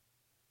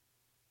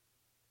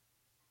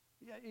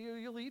 Yeah,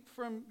 you'll eat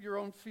from your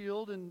own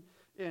field and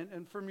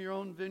from your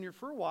own vineyard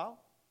for a while.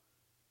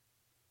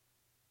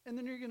 And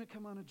then you're going to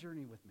come on a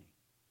journey with me.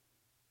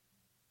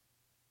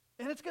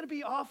 And it's going to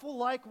be awful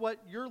like what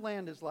your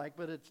land is like,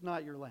 but it's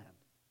not your land.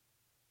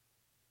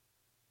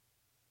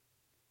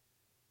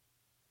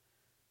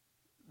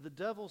 The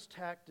devil's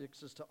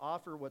tactics is to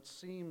offer what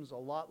seems a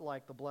lot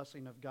like the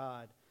blessing of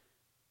God,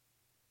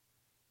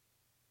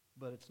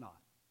 but it's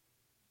not.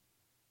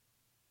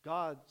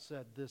 God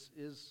said, this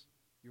is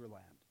your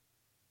land.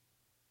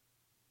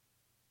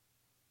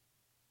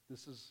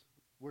 This is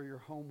where your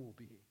home will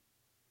be.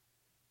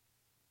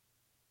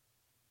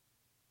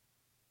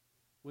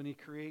 When he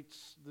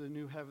creates the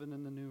new heaven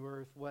and the new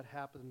earth, what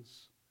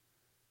happens?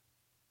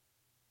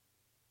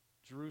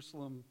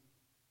 Jerusalem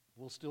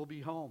will still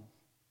be home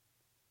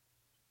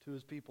to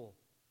his people.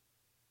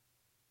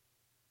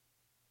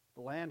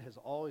 The land has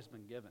always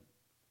been given.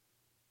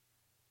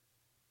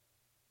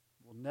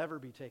 It will never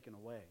be taken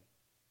away.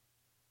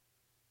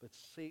 But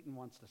Satan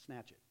wants to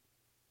snatch it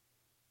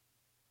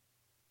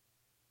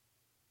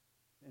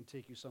and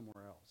take you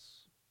somewhere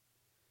else.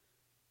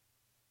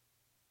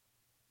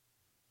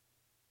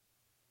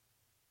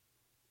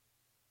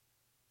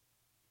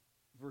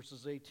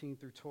 Verses 18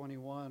 through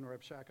 21,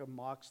 Rabshakeh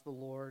mocks the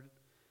Lord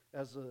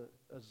as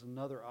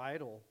another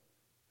idol.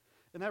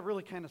 And that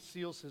really kind of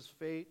seals his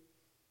fate.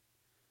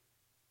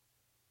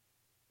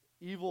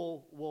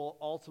 Evil will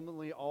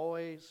ultimately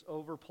always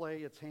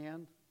overplay its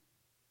hand.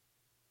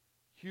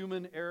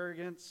 Human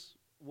arrogance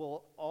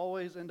will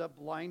always end up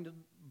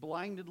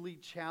blindedly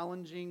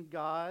challenging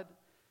God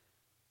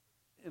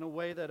in a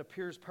way that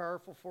appears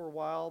powerful for a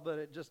while, but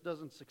it just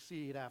doesn't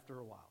succeed after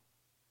a while.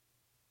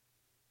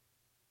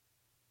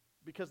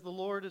 Because the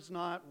Lord is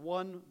not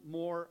one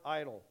more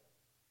idol.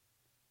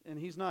 And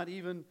he's not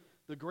even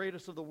the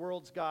greatest of the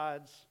world's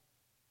gods.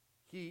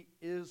 He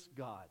is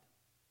God.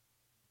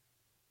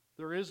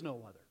 There is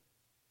no other.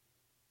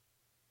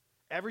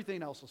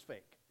 Everything else is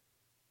fake.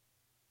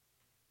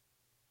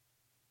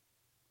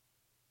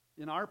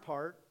 And our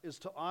part is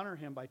to honor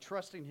him by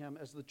trusting him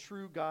as the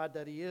true God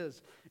that he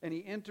is. And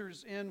he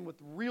enters in with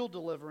real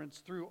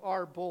deliverance through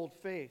our bold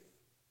faith.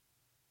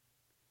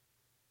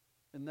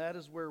 And that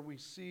is where we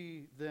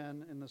see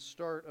then in the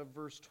start of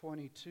verse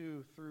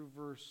 22 through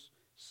verse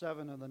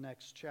 7 of the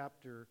next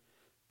chapter,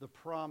 the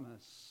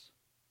promise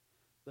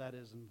that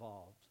is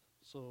involved.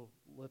 So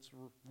let's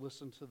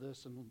listen to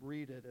this and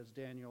read it as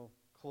Daniel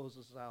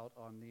closes out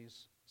on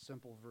these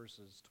simple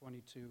verses,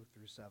 22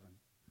 through 7.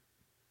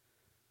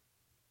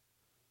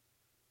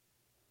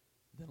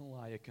 Then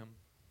Eliakim,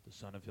 the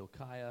son of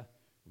Hilkiah,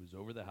 who was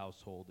over the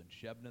household, and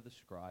Shebna the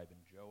scribe, and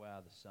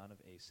Joah the son of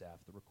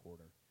Asaph the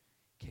recorder,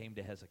 came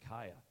to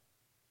Hezekiah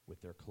with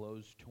their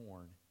clothes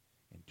torn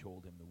and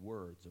told him the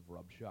words of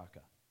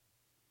Rabshakeh.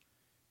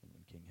 And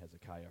when King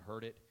Hezekiah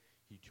heard it,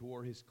 he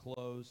tore his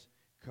clothes,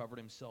 covered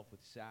himself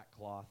with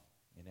sackcloth,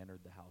 and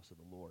entered the house of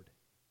the Lord.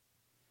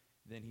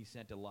 Then he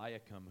sent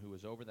Eliakim, who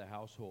was over the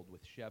household,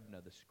 with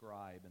Shebna the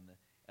scribe and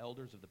the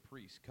elders of the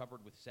priests,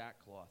 covered with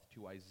sackcloth,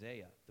 to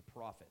Isaiah the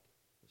prophet,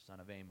 the son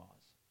of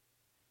Amoz.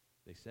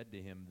 They said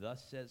to him,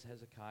 "Thus says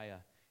Hezekiah,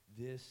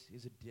 this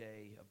is a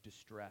day of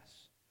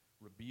distress,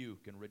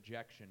 rebuke, and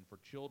rejection, for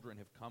children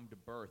have come to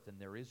birth, and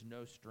there is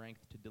no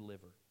strength to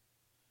deliver.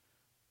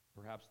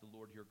 Perhaps the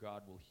Lord your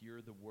God will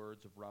hear the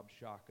words of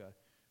Rabshakeh,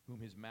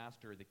 whom his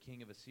master, the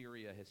king of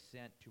Assyria, has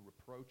sent to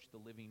reproach the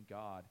living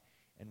God,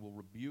 and will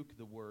rebuke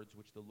the words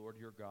which the Lord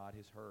your God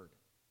has heard.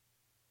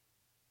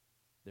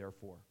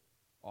 Therefore,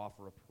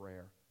 offer a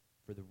prayer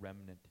for the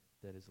remnant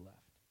that is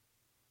left."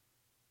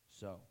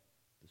 So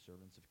the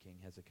servants of King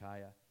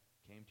Hezekiah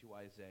came to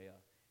Isaiah,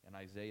 and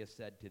Isaiah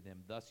said to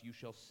them, "Thus you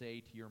shall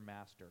say to your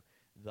master,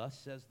 Thus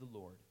says the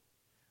Lord,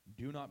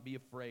 do not be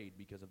afraid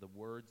because of the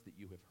words that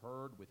you have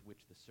heard with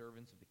which the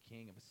servants of the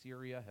king of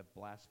Assyria have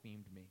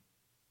blasphemed me.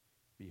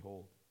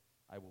 Behold,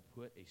 I will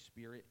put a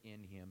spirit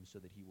in him so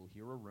that he will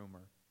hear a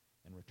rumor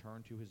and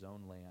return to his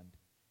own land,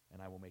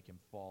 and I will make him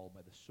fall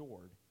by the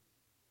sword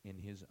in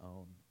his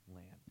own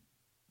land."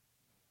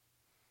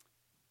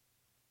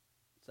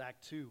 It's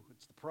Act 2.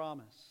 It's the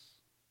promise.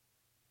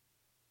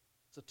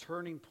 It's a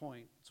turning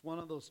point. It's one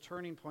of those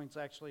turning points,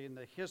 actually, in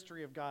the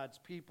history of God's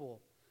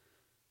people.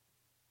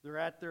 They're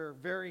at their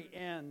very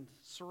end,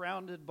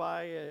 surrounded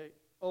by an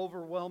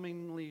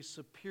overwhelmingly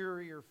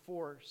superior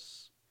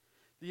force.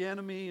 The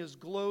enemy is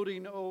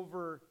gloating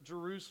over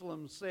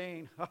Jerusalem,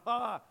 saying, "Ha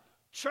ha,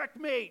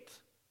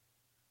 checkmate!"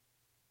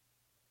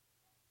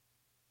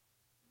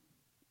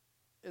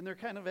 And they're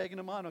kind of egging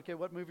him on. Okay,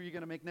 what move are you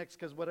going to make next?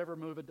 Because whatever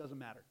move, it doesn't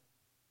matter.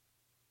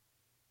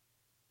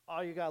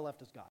 All you got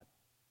left is God.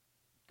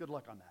 Good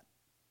luck on that.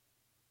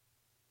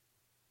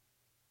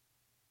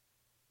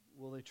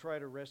 Will they try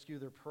to rescue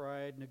their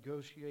pride,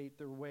 negotiate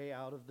their way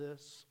out of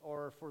this?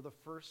 Or for the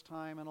first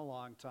time in a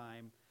long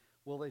time,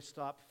 will they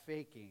stop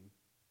faking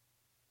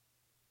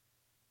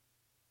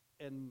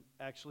and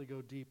actually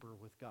go deeper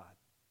with God?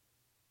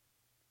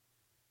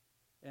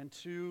 And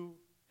to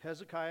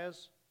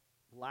Hezekiah's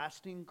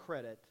lasting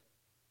credit,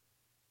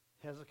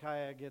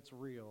 Hezekiah gets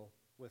real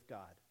with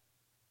God,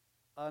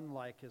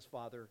 unlike his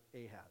father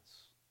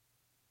Ahaz.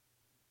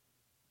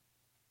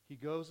 He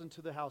goes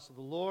into the house of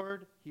the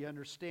Lord. He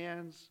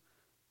understands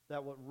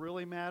that what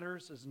really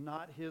matters is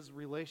not his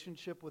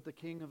relationship with the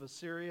king of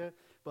Assyria,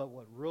 but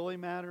what really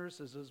matters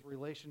is his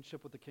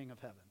relationship with the king of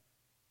heaven.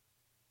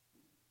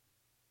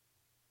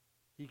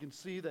 He can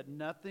see that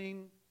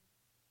nothing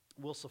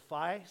will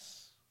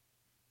suffice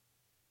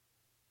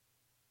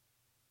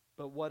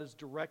but what is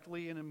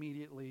directly and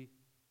immediately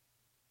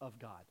of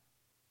God.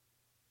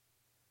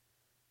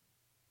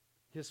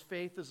 His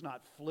faith is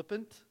not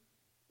flippant.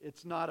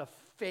 It's not a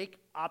fake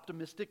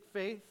optimistic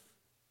faith.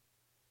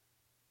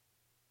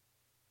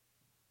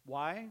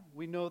 Why?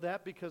 We know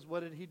that because what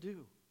did he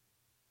do?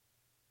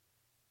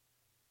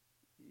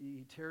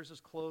 He tears his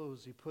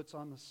clothes. He puts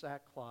on the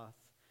sackcloth.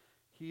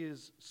 He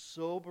is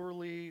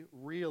soberly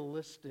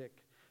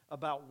realistic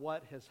about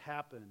what has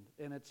happened.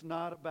 And it's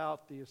not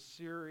about the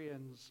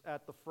Assyrians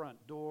at the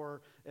front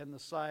door and the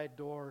side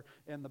door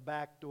and the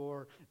back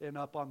door and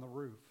up on the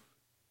roof.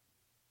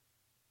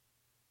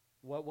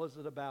 What was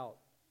it about?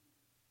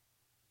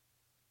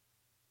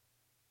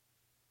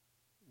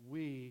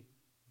 We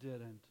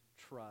didn't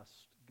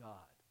trust God.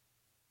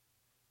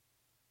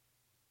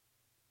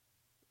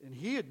 And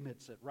he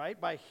admits it, right?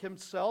 By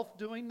himself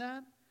doing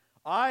that.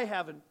 I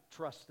haven't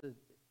trusted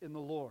in the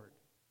Lord.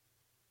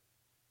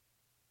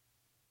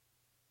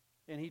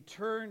 And he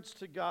turns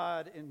to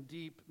God in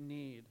deep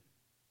need.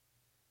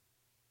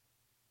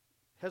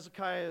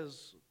 Hezekiah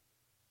is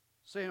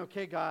saying,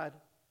 okay, God,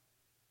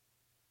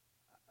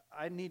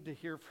 I need to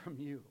hear from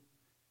you.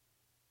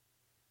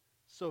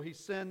 So he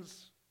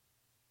sends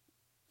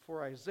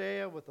for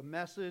Isaiah with a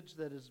message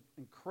that is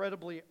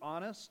incredibly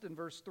honest in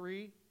verse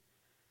 3.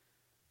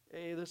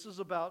 Hey, this is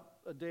about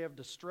a day of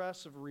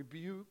distress, of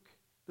rebuke.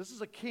 This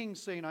is a king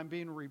saying, I'm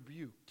being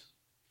rebuked,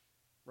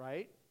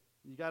 right?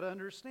 You got to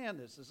understand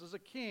this. This is a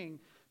king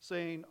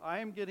saying, I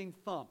am getting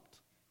thumped.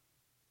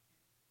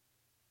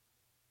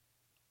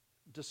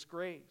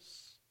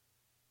 Disgrace.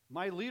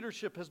 My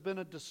leadership has been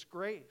a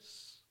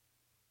disgrace.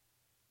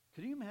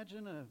 Could you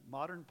imagine a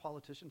modern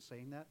politician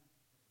saying that?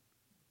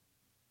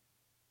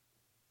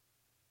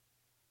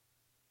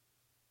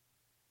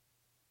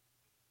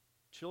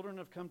 Children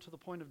have come to the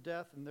point of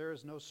death, and there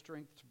is no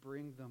strength to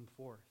bring them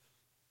forth.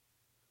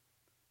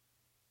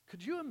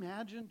 Could you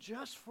imagine,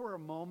 just for a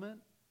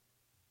moment,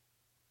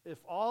 if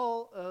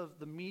all of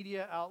the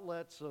media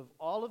outlets of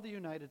all of the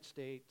United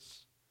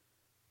States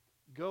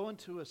go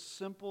into a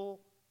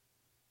simple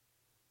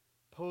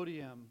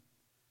podium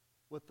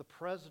with the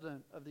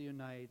President of the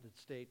United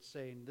States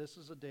saying, this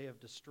is a day of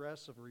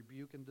distress, of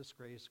rebuke and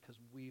disgrace because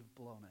we've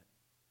blown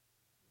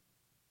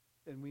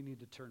it. And we need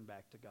to turn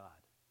back to God.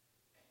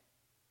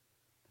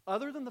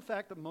 Other than the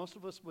fact that most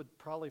of us would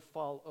probably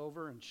fall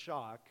over in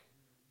shock,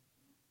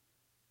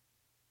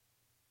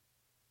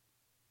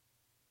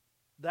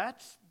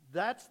 that's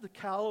the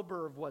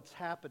caliber of what's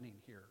happening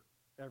here,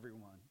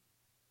 everyone.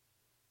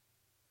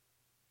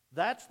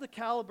 That's the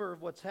caliber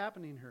of what's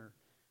happening here.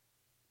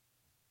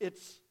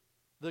 It's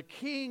the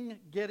king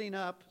getting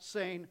up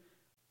saying,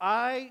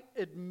 I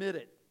admit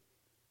it.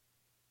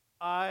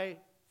 I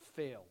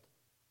failed.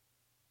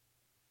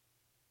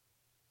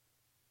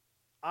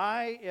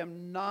 I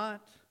am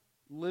not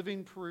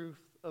living proof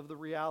of the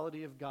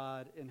reality of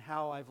God in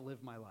how I've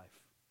lived my life.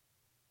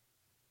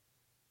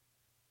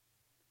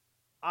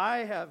 I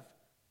have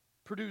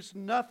produced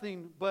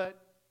nothing but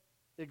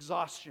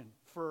exhaustion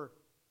for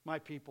my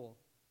people.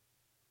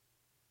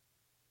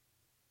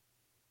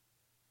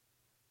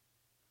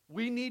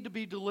 We need to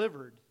be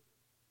delivered,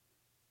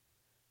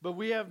 but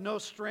we have no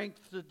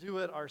strength to do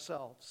it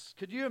ourselves.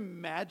 Could you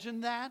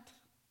imagine that?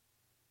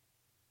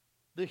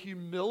 The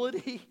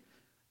humility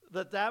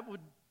that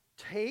would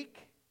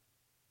take?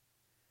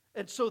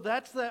 And so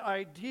that's the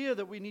idea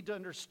that we need to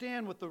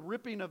understand with the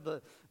ripping of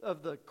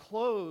the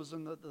clothes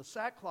and the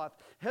sackcloth.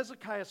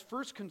 Hezekiah's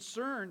first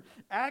concern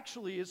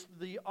actually is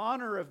the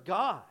honor of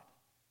God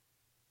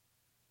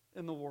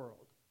in the world.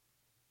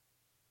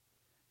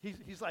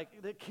 He's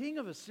like, the king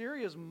of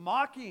Assyria is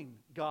mocking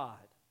God.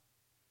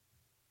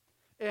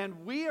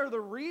 And we are the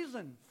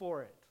reason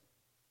for it.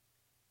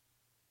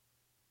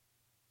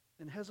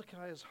 And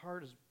Hezekiah's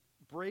heart is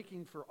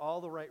breaking for all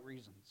the right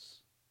reasons.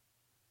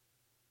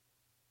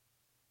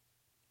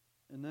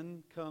 And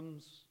then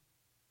comes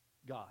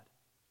God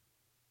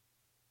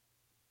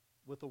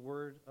with a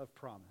word of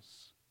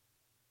promise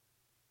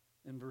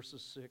in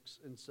verses 6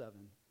 and 7.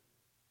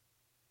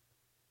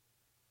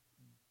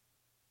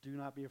 Do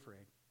not be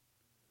afraid.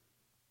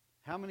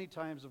 How many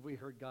times have we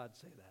heard God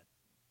say that?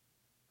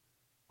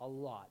 A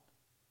lot.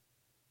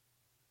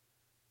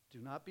 Do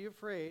not be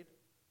afraid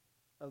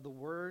of the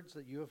words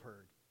that you have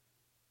heard.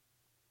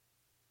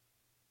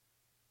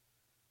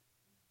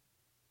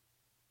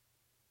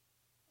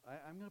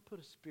 I'm going to put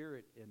a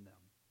spirit in them.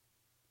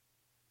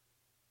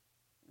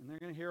 And they're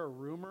going to hear a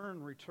rumor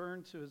and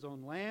return to his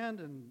own land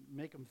and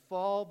make him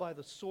fall by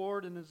the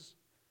sword in his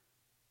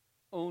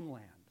own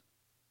land.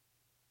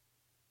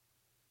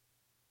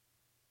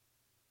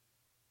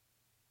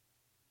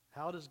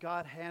 How does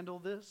God handle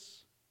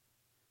this?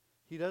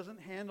 He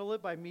doesn't handle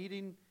it by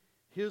meeting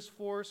his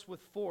force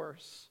with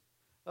force.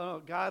 Oh,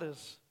 God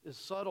is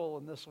subtle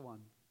in this one.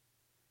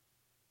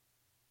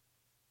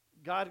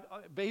 God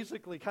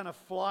basically kind of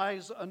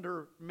flies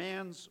under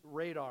man's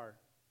radar.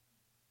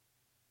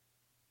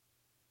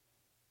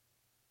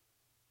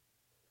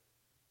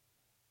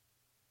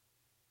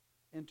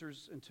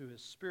 Enters into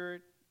his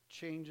spirit,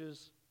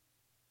 changes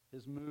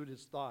his mood,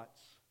 his thoughts.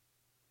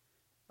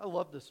 I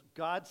love this.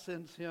 God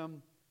sends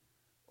him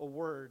a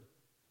word,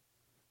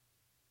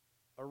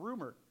 a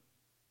rumor.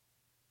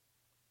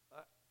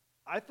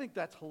 I think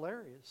that's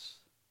hilarious.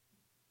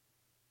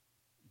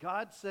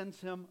 God sends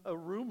him a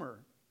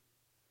rumor,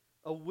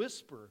 a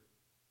whisper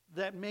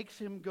that makes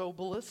him go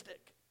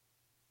ballistic.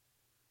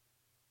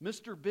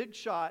 Mr. Big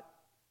Shot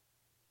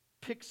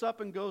picks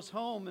up and goes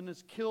home and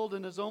is killed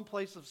in his own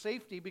place of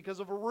safety because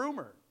of a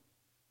rumor.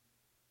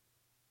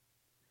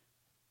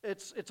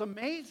 It's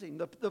amazing.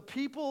 The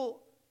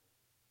people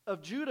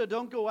of Judah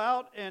don't go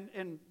out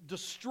and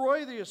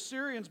destroy the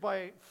Assyrians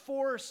by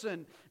force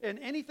and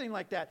anything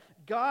like that.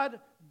 God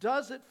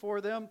does it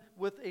for them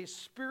with a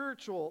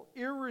spiritual,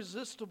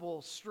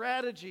 irresistible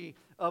strategy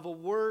of a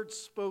word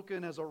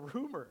spoken as a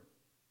rumor.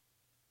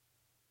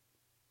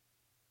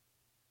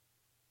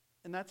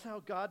 And that's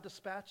how God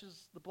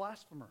dispatches the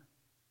blasphemer.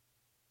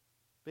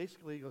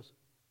 Basically, he goes,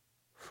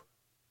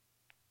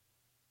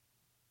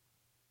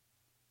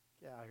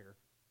 get out of here.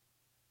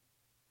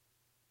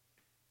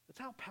 That's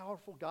how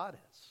powerful God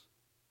is.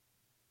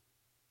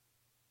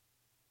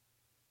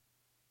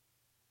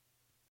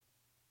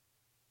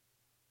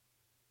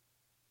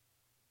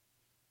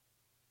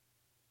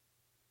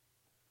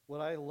 What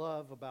I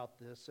love about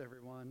this,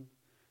 everyone,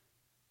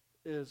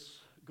 is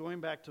going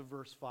back to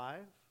verse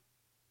 5.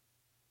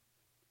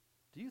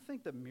 Do you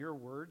think that mere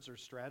words are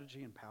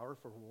strategy and power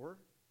for war?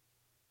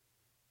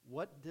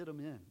 What did them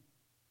in?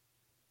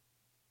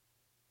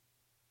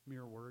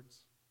 Mere words.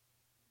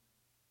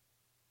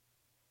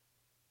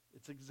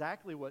 It's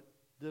exactly what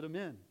did them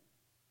in.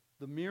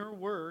 The mere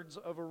words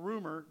of a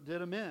rumor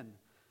did them in.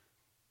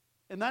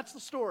 And that's the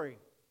story.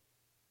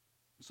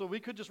 So we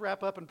could just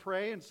wrap up and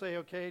pray and say,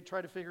 okay,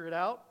 try to figure it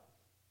out.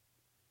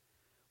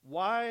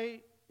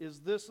 Why is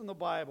this in the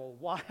Bible?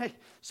 Why?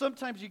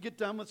 Sometimes you get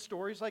done with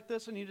stories like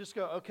this and you just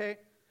go, okay,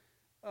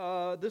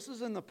 this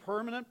is in the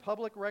permanent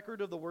public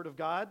record of the Word of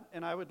God,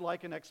 and I would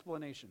like an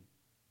explanation.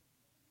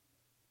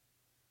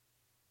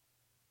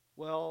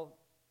 Well,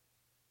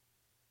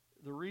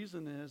 the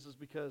reason is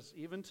because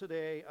even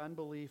today,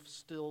 unbelief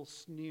still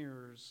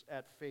sneers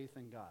at faith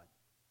in God.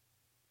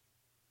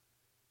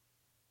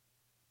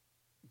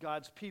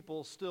 God's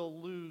people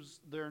still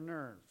lose their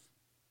nerve.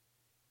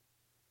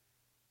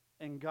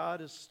 And God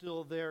is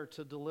still there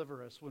to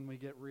deliver us when we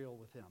get real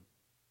with Him.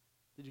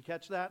 Did you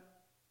catch that?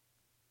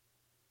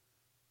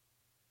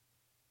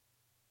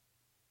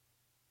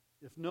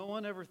 If no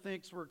one ever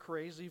thinks we're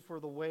crazy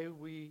for the way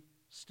we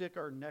stick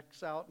our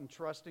necks out and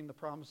trusting the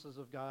promises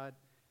of God,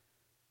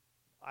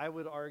 I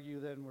would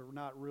argue then we're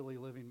not really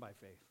living by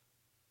faith.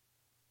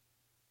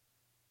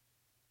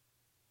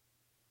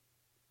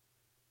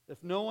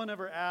 If no one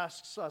ever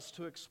asks us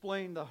to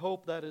explain the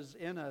hope that is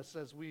in us,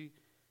 as we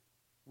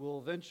will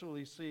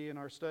eventually see in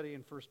our study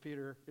in 1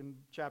 Peter in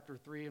chapter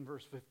 3 and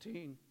verse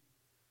 15,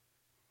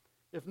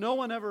 if no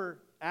one ever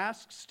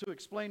asks to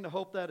explain the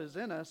hope that is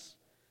in us,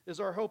 is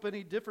our hope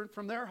any different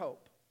from their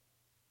hope?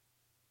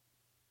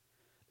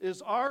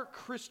 Is our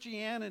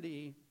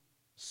Christianity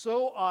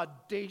so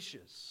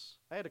audacious?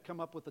 I had to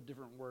come up with a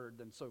different word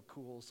than so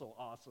cool, so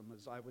awesome,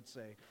 as I would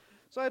say.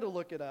 So I had to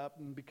look it up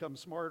and become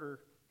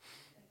smarter.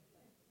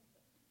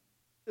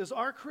 Is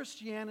our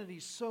Christianity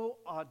so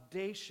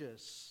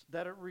audacious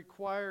that it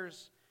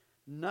requires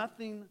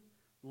nothing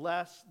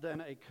less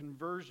than a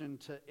conversion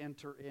to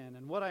enter in?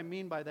 And what I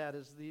mean by that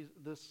is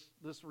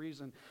this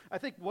reason. I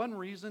think one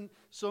reason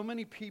so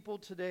many people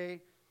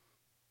today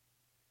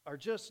are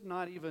just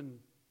not even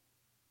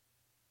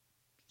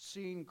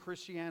seeing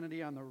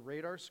Christianity on the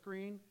radar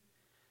screen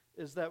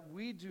is that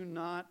we do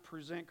not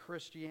present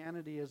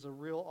Christianity as a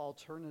real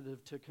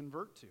alternative to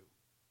convert to.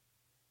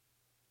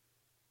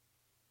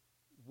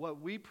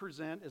 What we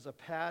present is a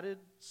padded,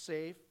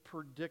 safe,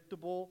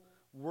 predictable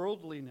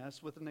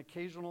worldliness with an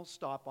occasional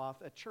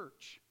stop-off at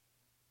church.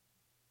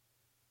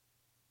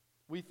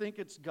 We think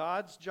it's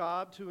God's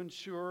job to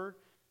ensure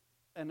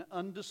an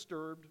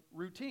undisturbed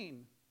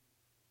routine.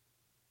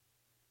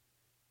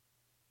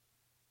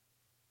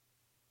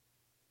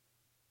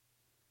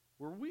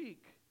 We're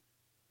weak.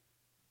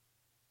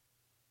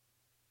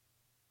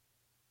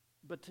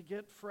 But to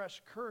get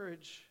fresh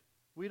courage,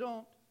 we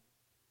don't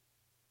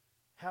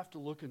have to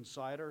look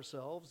inside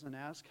ourselves and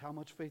ask, how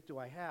much faith do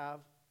I have?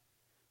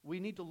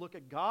 We need to look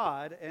at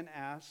God and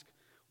ask,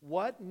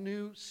 what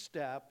new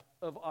step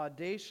of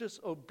audacious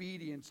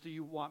obedience do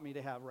you want me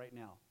to have right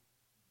now?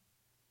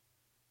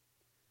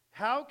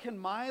 How can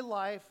my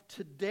life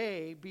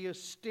today be a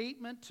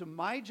statement to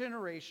my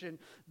generation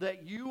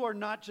that you are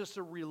not just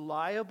a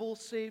reliable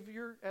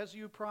Savior, as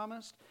you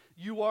promised,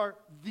 you are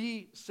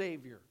the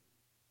Savior,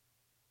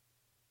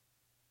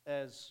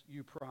 as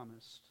you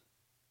promised?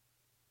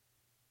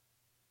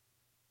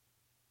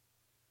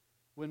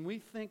 When we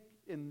think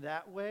in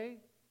that way,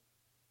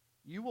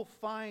 you will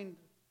find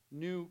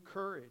new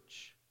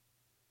courage.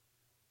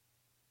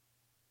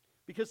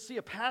 Because, see,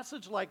 a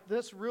passage like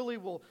this really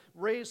will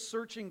raise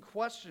searching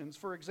questions.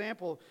 For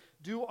example,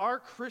 do our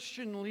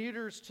Christian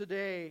leaders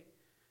today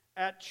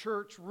at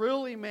church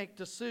really make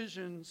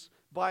decisions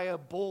by a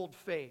bold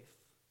faith?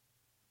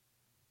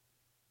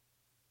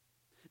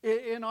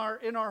 In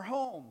our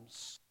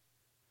homes,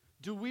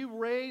 do we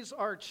raise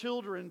our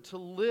children to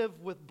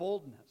live with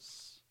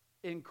boldness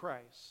in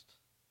Christ?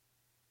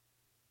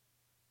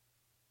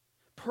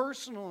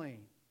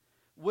 Personally,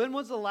 when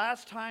was the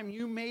last time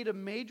you made a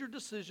major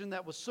decision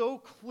that was so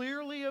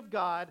clearly of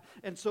God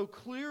and so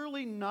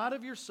clearly not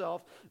of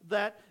yourself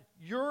that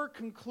your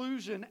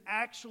conclusion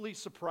actually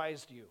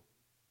surprised you?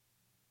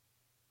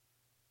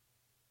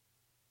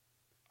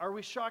 Are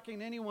we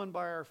shocking anyone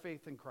by our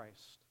faith in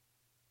Christ?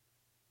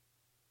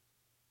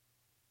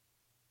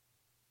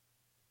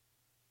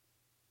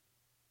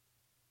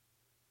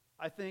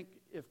 I think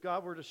if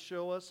God were to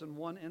show us in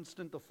one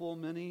instant the full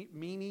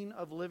meaning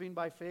of living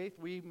by faith,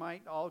 we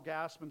might all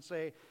gasp and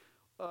say,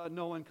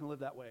 no one can live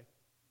that way.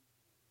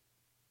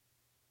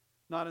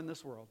 Not in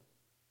this world.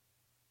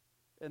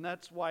 And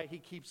that's why He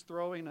keeps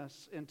throwing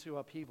us into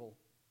upheaval.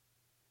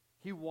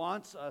 He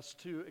wants us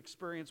to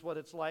experience what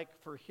it's like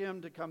for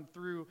Him to come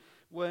through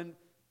when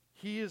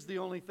He is the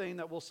only thing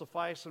that will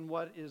suffice, and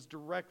what is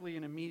directly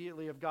and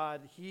immediately of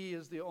God. He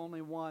is the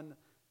only one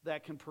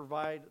that can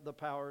provide the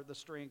power, the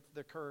strength,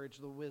 the courage,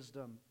 the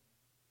wisdom.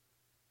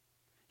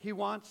 He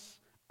wants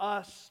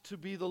us to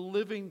be the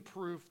living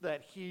proof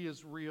that He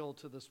is real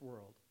to this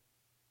world.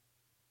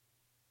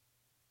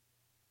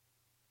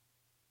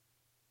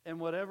 And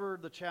whatever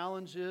the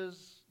challenge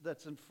is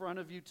that's in front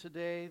of you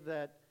today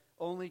that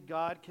only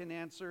God can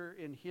answer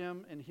in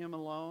Him and Him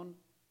alone,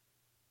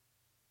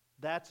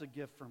 that's a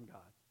gift from God.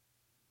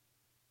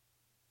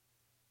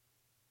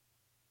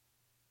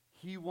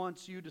 He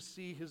wants you to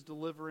see His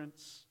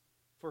deliverance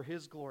for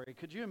His glory.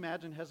 Could you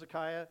imagine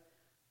Hezekiah,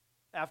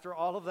 after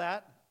all of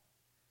that,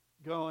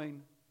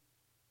 going,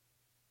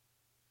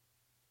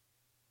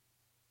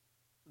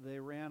 they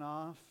ran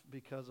off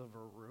because of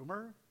a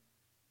rumor?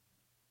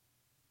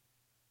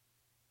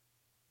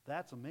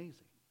 That's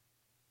amazing.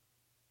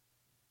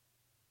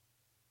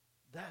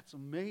 That's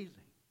amazing.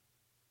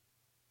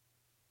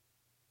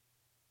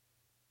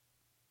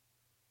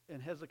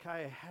 And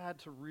Hezekiah had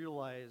to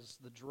realize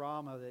the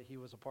drama that he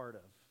was a part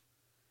of.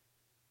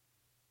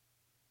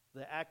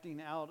 The acting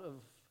out of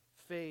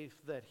faith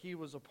that he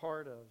was a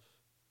part of.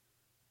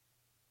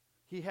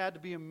 He had to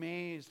be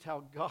amazed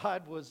how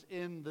God was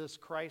in this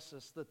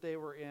crisis that they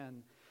were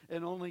in.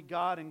 And only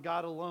God and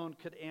God alone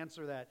could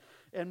answer that.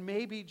 And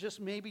maybe, just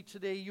maybe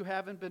today, you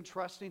haven't been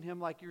trusting Him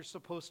like you're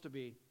supposed to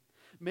be.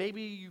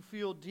 Maybe you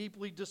feel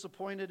deeply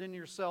disappointed in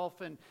yourself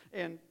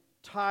and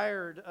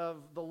tired of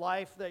the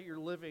life that you're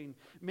living.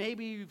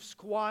 Maybe you've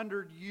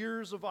squandered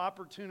years of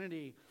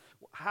opportunity.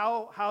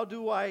 How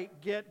do I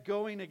get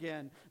going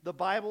again? The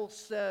Bible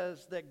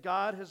says that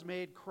God has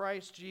made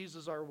Christ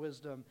Jesus our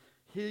wisdom.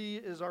 He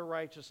is our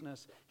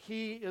righteousness.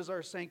 He is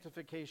our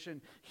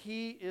sanctification.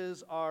 He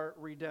is our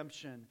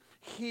redemption.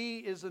 He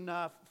is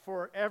enough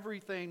for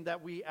everything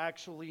that we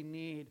actually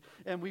need.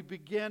 And we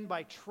begin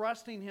by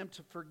trusting Him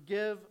to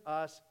forgive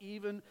us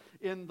even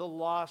in the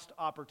lost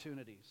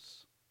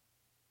opportunities.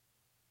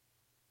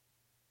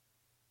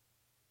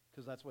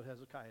 Because that's what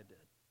Hezekiah did.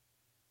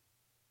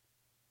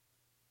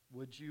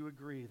 Would you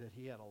agree that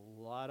he had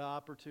a lot of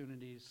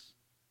opportunities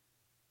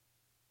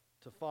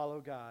to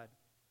follow God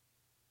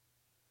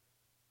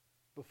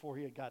before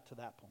he had got to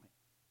that point?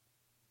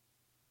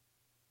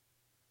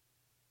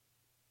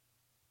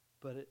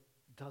 But it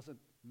doesn't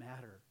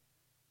matter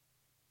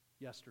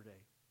yesterday.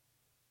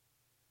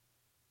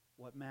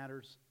 What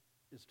matters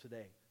is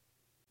today.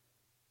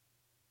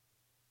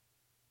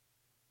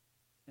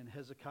 And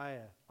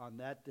Hezekiah, on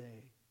that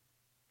day,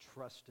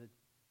 trusted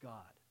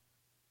God.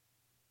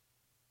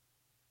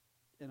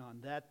 And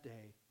on that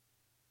day,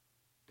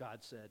 God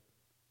said,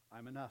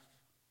 I'm enough.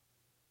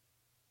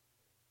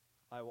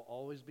 I will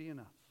always be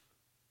enough.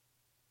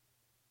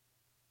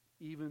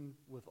 Even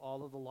with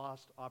all of the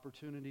lost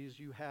opportunities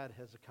you had,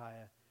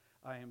 Hezekiah,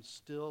 I am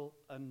still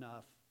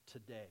enough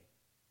today.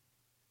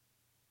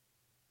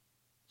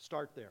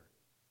 Start there.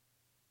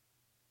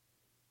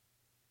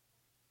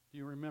 Do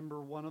you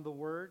remember one of the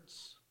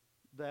words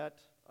that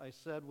I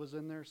said was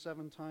in there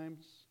 7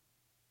 times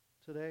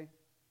today?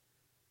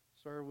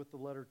 Started with the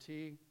letter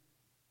T.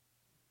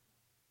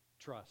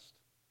 Trust.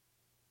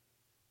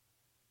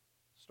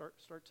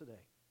 Start today.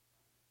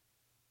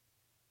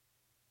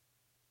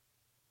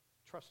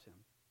 Trust Him.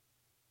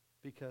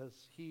 Because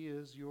He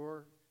is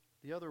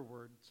the other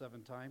word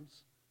 7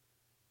 times,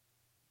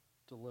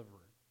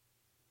 deliverer.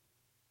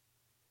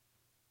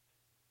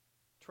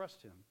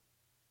 Trust Him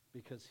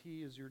because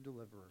He is your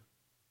deliverer.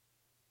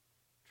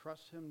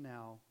 Trust Him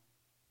now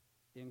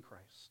in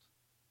Christ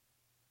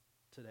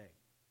today.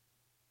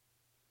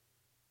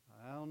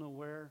 I don't know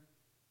where,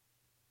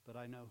 but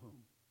I know whom.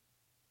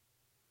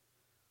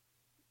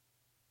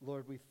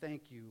 Lord, we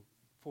thank You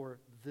for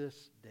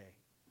this day.